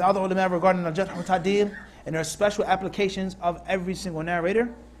and the other ulama regarding al-jarh wa ta'dil, and there are special applications of every single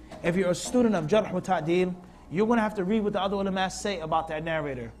narrator. If you're a student of jarh wa ta'dil, you're going to have to read what the other ulama say about that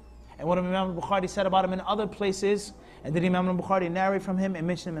narrator, and what Imam al-Bukhari said about him in other places, and did Imam al-Bukhari narrate from him and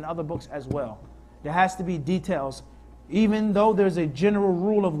mention him in other books as well. There has to be details, even though there's a general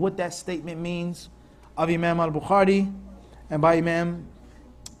rule of what that statement means of Imam al-Bukhari and by Imam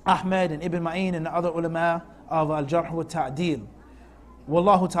Ahmad and Ibn Ma'in and the other ulama of al-jarh wa ta'dil.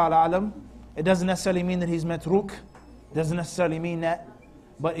 Wallahu ta'ala alam. It doesn't necessarily mean that he's matruk, doesn't necessarily mean that,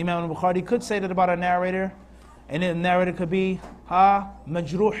 but Imam al-Bukhari could say that about a narrator, and the narrator could be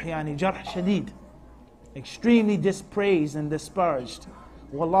majruh, yani jarh shadid, extremely dispraised and disparaged.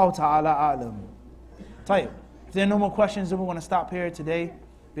 Wallahu ta'ala alam. طيب, if there are no more questions, then we're going to stop here today.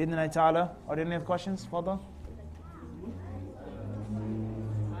 Bidnillah ta'ala. Are there any other questions? Fadal.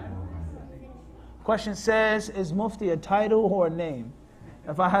 Question says, is Mufti a title or a name?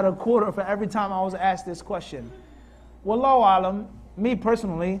 If I had a quarter for every time I was asked this question. Wallahu alam, me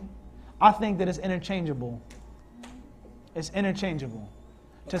personally, I think that it's interchangeable. It's interchangeable.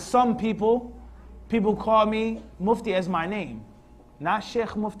 To some people, people call me Mufti as my name. Not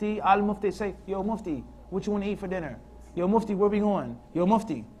Sheikh Mufti, Al-Mufti, say, yo Mufti, what you want to eat for dinner? Yo Mufti, where we going? Yo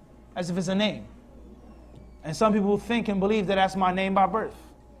Mufti, as if it's a name. And some people think and believe that that's my name by birth.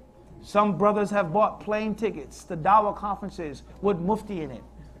 Some brothers have bought plane tickets to Dawah conferences with Mufti in it.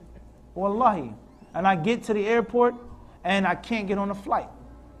 Wallahi. And I get to the airport and I can't get on a flight.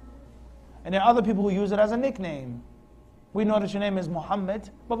 And there are other people who use it as a nickname. We know that your name is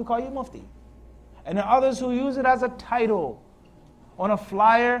Muhammad, but we call you Mufti. And there are others who use it as a title. On a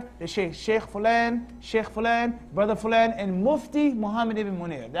flyer, they say Sheikh Fulan, Brother Fulan, and Mufti Muhammad ibn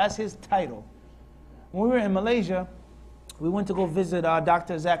Muneer. That's his title. When we were in Malaysia, we went to go visit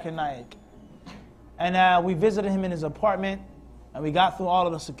Dr. Zakir Naik. And we visited him in his apartment, and we got through all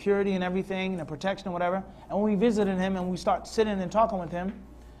of the security and everything, the protection and whatever. And when we visited him and we start sitting and talking with him,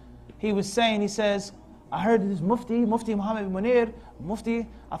 he was saying, he says, I heard this Mufti Muhammad ibn Muneer, Mufti,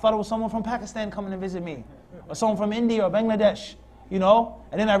 I thought it was someone from Pakistan coming to visit me, or someone from India or Bangladesh. You know,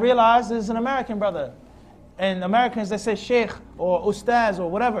 and then I realized it's an American brother. And Americans, they say Sheikh or Ustaz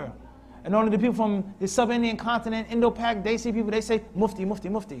or whatever. And only the people from the sub-Indian continent, Indo-Pak, they see people, they say Mufti, Mufti,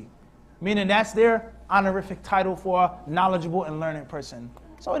 Mufti. Meaning that's their honorific title for a knowledgeable and learned person.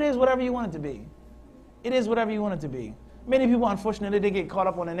 So it is whatever you want it to be. It is whatever you want it to be. Many people, unfortunately, they get caught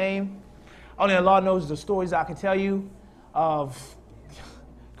up on the name. Only Allah knows the stories I can tell you of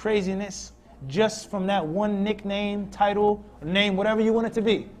craziness just from that one nickname, title, name, whatever you want it to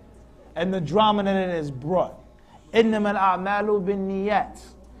be, and the drama that it has brought. إِنَّمَا الْأَعْمَالُ بِالنِّيَّاتِ.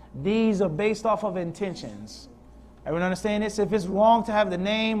 These are based off of intentions. Everyone understand this? If it's wrong to have the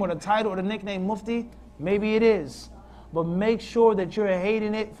name or the title or the nickname Mufti, maybe it is. But make sure that you're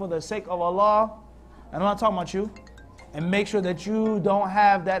hating it for the sake of Allah. And I'm not talking about you. And make sure that you don't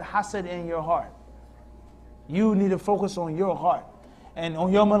have that hasad in your heart. You need to focus on your heart. And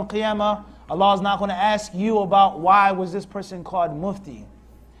on Yawm al-Qiyamah, Allah is not going to ask you about why was this person called Mufti.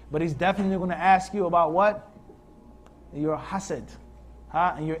 But He's definitely going to ask you about what? Your hasad,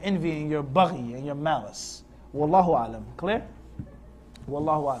 and your envy, and your baghi, and your malice. Wallahu alam. Clear?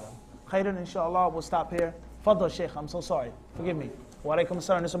 Wallahu alam. Khairan, inshallah, we'll stop here. Fadl, Sheikh, I'm so sorry. Forgive me. Wa alaikum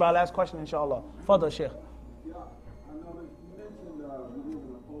assalam. This is our last question, inshallah. Fadl, Sheikh. Yeah, I know that you mentioned we live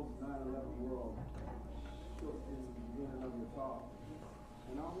in a post 9/11 world in the beginning of your talk.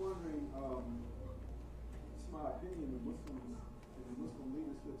 And I'm wondering, it's my opinion, the Muslims and the Muslim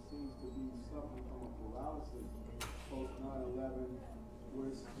leadership seems to be suffering from a paralysis post 9/11, where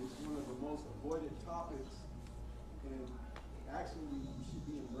it's one of the most avoided topics, and actually we should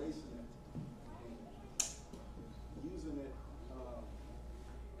be embracing it and using it.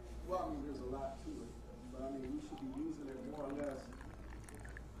 Well, I mean, there's a lot to it, but I mean, we should be using it more or less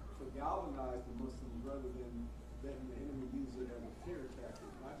to galvanize the Muslims rather than letting the enemy use it as a fear tactic.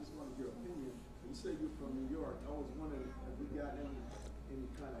 And I just wanted your opinion. You say you're from New York. I was wondering, have you got any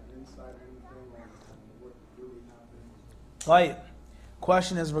kind of insight or anything on what really happened? Right.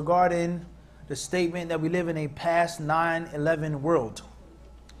 Question is regarding the statement that we live in a past 9/11 world.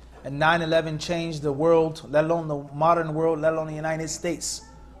 And 9/11 changed the world, let alone the modern world, let alone the United States,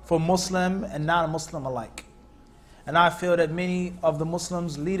 for Muslim and non-Muslim alike. And I feel that many of the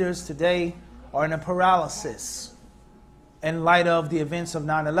Muslims leaders today are in a paralysis in light of the events of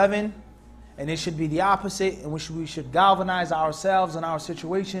 9/11, and it should be the opposite, in which we should galvanize ourselves and our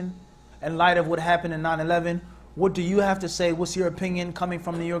situation in light of what happened in 9/11. What do you have to say? What's your opinion coming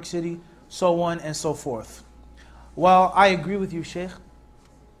from New York City? So on and so forth. Well, I agree with you, Sheikh.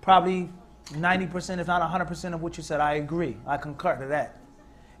 Probably 90%, if not 100% of what you said, I agree. I concur to that.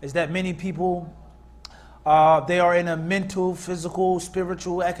 Is that many people, they are in a mental, physical,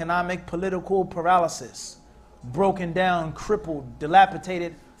 spiritual, economic, political paralysis. Broken down, crippled,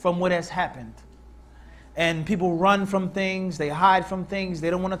 dilapidated from what has happened. And people run from things, they hide from things, they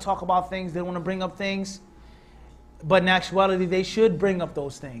don't want to talk about things, they don't want to bring up things. But in actuality, they should bring up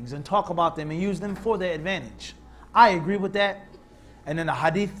those things and talk about them and use them for their advantage. I agree with that. And in the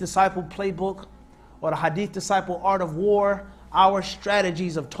Hadith Disciple Playbook, or the Hadith Disciple Art of War, our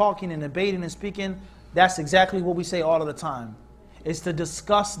strategies of talking and debating and speaking, that's exactly what we say all of the time. Is to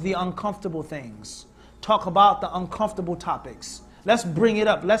discuss the uncomfortable things. Talk about the uncomfortable topics. Let's bring it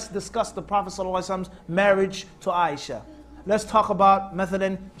up. Let's discuss the Prophet ﷺ's marriage to Aisha. Let's talk about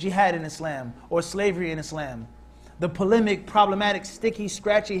mathalan jihad in Islam or slavery in Islam. The polemic, problematic, sticky,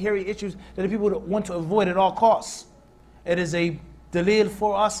 scratchy, hairy issues that the people want to avoid at all costs. It is a dalil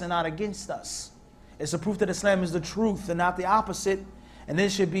for us and not against us. It's a proof that Islam is the truth and not the opposite. And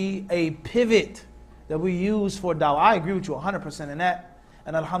this should be a pivot that we use for dawah. I agree with you 100% in that.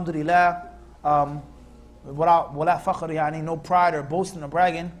 And alhamdulillah, without fakhr, yani, no pride or boasting or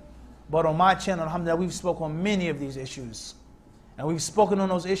bragging. But on my channel, alhamdulillah, we've spoken on many of these issues. And we've spoken on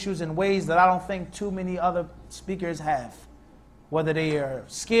those issues in ways that I don't think too many other speakers have. Whether they are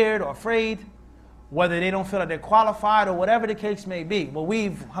scared or afraid, whether they don't feel like they're qualified, or whatever the case may be. But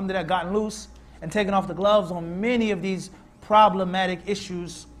we've, alhamdulillah, gotten loose and taken off the gloves on many of these problematic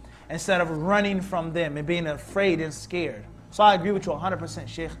issues instead of running from them and being afraid and scared. So I agree with you 100%,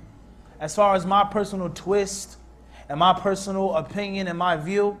 Sheikh. As far as my personal twist and my personal opinion and my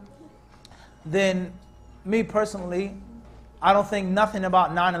view, then me personally, I don't think nothing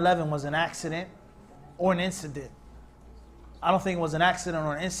about 9/11 was an accident or an incident. I don't think it was an accident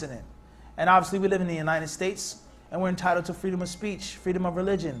or an incident. And obviously we live in the United States and we're entitled to freedom of speech, freedom of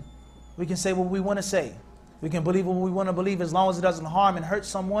religion. We can say what we want to say. We can believe what we want to believe as long as it doesn't harm and hurt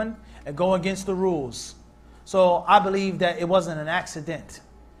someone and go against the rules. So I believe that it wasn't an accident.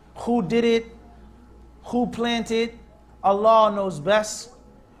 Who did it? Who planned it? Allah knows best.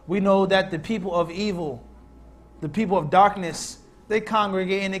 We know that the people of evil, the people of darkness, they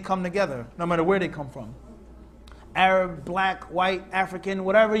congregate and they come together, no matter where they come from. Arab, black, white, African,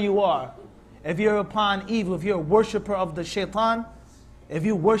 whatever you are. If you're upon evil, if you're a worshiper of the shaitan, if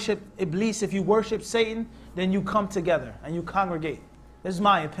you worship Iblis, if you worship Satan, then you come together and you congregate. This is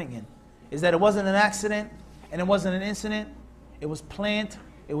my opinion. Is that it wasn't an accident and it wasn't an incident. It was planned,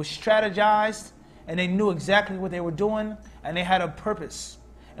 it was strategized, and they knew exactly what they were doing, and they had a purpose.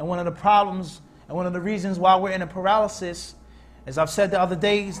 And one of the problems and one of the reasons why we're in a paralysis, as I've said the other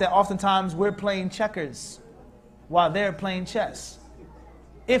day, is that oftentimes we're playing checkers while they're playing chess.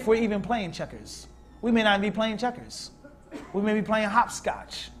 If we're even playing checkers. We may not be playing checkers. We may be playing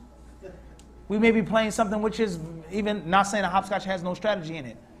hopscotch. We may be playing something which is even, not saying that hopscotch has no strategy in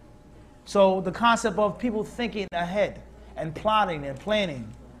it. So the concept of people thinking ahead and plotting and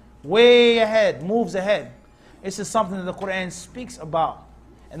planning, way ahead, moves ahead. This is something that the Quran speaks about.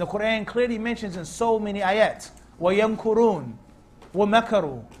 And the Quran clearly mentions in so many ayat. وَيَمْكُرُونَ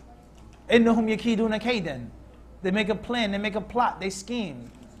وَمَكَرُوا إِنَّهُمْ يَكِيدُونَ كَيْدًا. They make a plan, they make a plot, they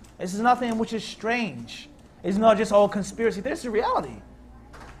scheme. This is nothing which is strange. It's not just all conspiracy. This is reality.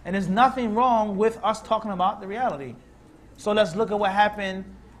 And there's nothing wrong with us talking about the reality. So let's look at what happened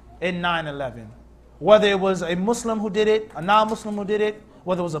in 9/11. Whether it was a Muslim who did it, a non-Muslim who did it,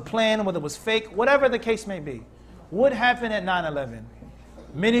 whether it was a plan, whether it was fake, whatever the case may be. What happened at 9/11?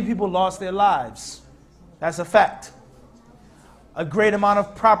 Many people lost their lives. That's a fact. A great amount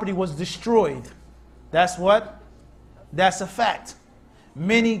of property was destroyed. That's what? That's a fact.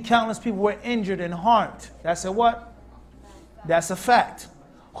 Many countless people were injured and harmed. That's a what? That's a fact.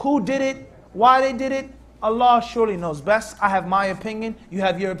 Who did it? Why they did it? Allah surely knows best. I have my opinion, you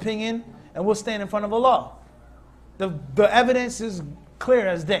have your opinion, and we'll stand in front of Allah. The evidence is clear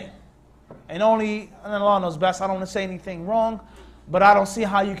as day. And only Allah knows best. I don't want to say anything wrong, but I don't see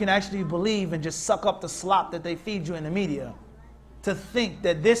how you can actually believe and just suck up the slop that they feed you in the media. To think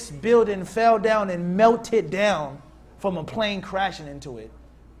that this building fell down and melted down from a plane crashing into it.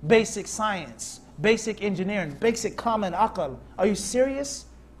 Basic science, basic engineering, basic common aql. Are you serious?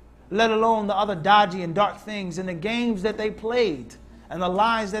 Let alone the other dodgy and dark things and the games that they played and the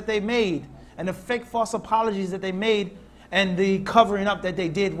lies that they made and the fake false apologies that they made and the covering up that they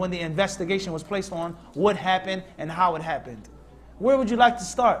did when the investigation was placed on what happened and how it happened. Where would you like to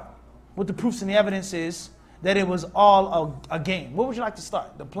start? What the proofs and the evidence is that it was all a game. Where would you like to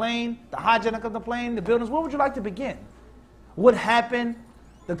start? The plane, the hijacking of the plane, the buildings. Where would you like to begin? What happened?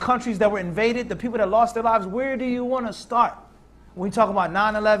 The countries that were invaded, the people that lost their lives. Where do you want to start? When we talk about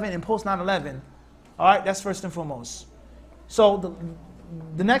 9/11 and post 9/11, all right, that's first and foremost. So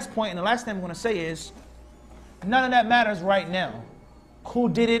the next point and the last thing I'm going to say is, none of that matters right now. Who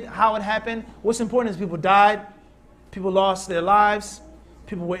did it, how it happened. What's important is people died, people lost their lives,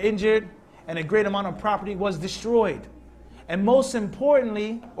 people were injured, and a great amount of property was destroyed. And most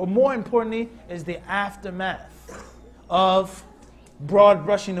importantly, or more importantly, is the aftermath of broad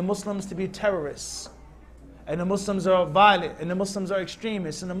brushing the Muslims to be terrorists. And the Muslims are violent, and the Muslims are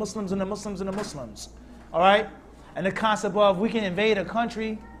extremists, and the Muslims and the Muslims and the Muslims. All right? And the concept of we can invade a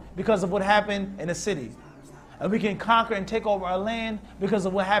country because of what happened in a city. And we can conquer and take over a land because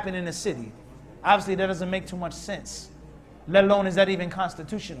of what happened in a city. Obviously, that doesn't make too much sense. Let alone is that even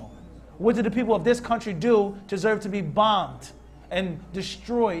constitutional. What did the people of this country do to deserve to be bombed and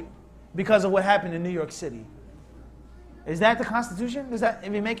destroyed because of what happened in New York City? Is that the Constitution? Does that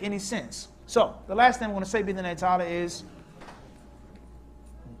even make any sense? So, the last thing I'm going to say, Bidin Ta'ala, is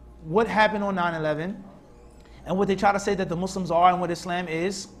what happened on 9/11 and what they try to say that the Muslims are and what Islam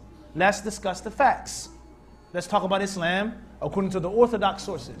is. Let's discuss the facts. Let's talk about Islam according to the orthodox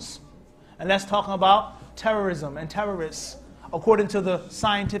sources. And let's talk about terrorism and terrorists according to the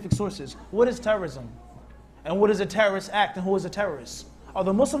scientific sources. What is terrorism? And what is a terrorist act and who is a terrorist? Are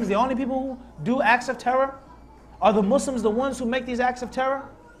the Muslims the only people who do acts of terror? Are the Muslims the ones who make these acts of terror?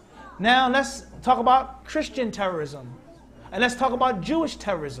 Now let's talk about Christian terrorism. And let's talk about Jewish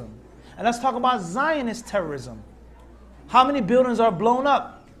terrorism. And let's talk about Zionist terrorism. How many buildings are blown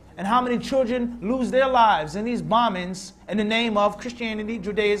up? And how many children lose their lives in these bombings in the name of Christianity,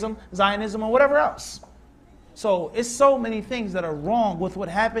 Judaism, Zionism, or whatever else? So it's so many things that are wrong with what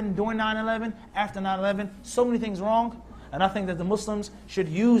happened during 9/11, after 9/11, so many things wrong. And I think that the Muslims should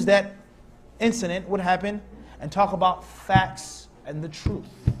use that incident, what happened, and talk about facts and the truth.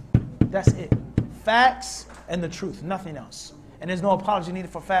 That's it. Facts and the truth, nothing else. And there's no apology needed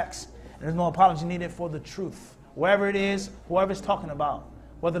for facts, and there's no apology needed for the truth. Wherever it is, whoever's talking about,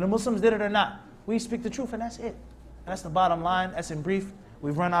 whether the Muslims did it or not, we speak the truth, and that's it. And that's the bottom line. That's in brief.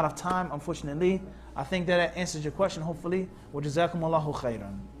 We've run out of time, unfortunately. I think that answers your question, hopefully. Wa jazakumullahu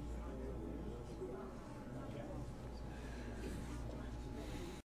khairan.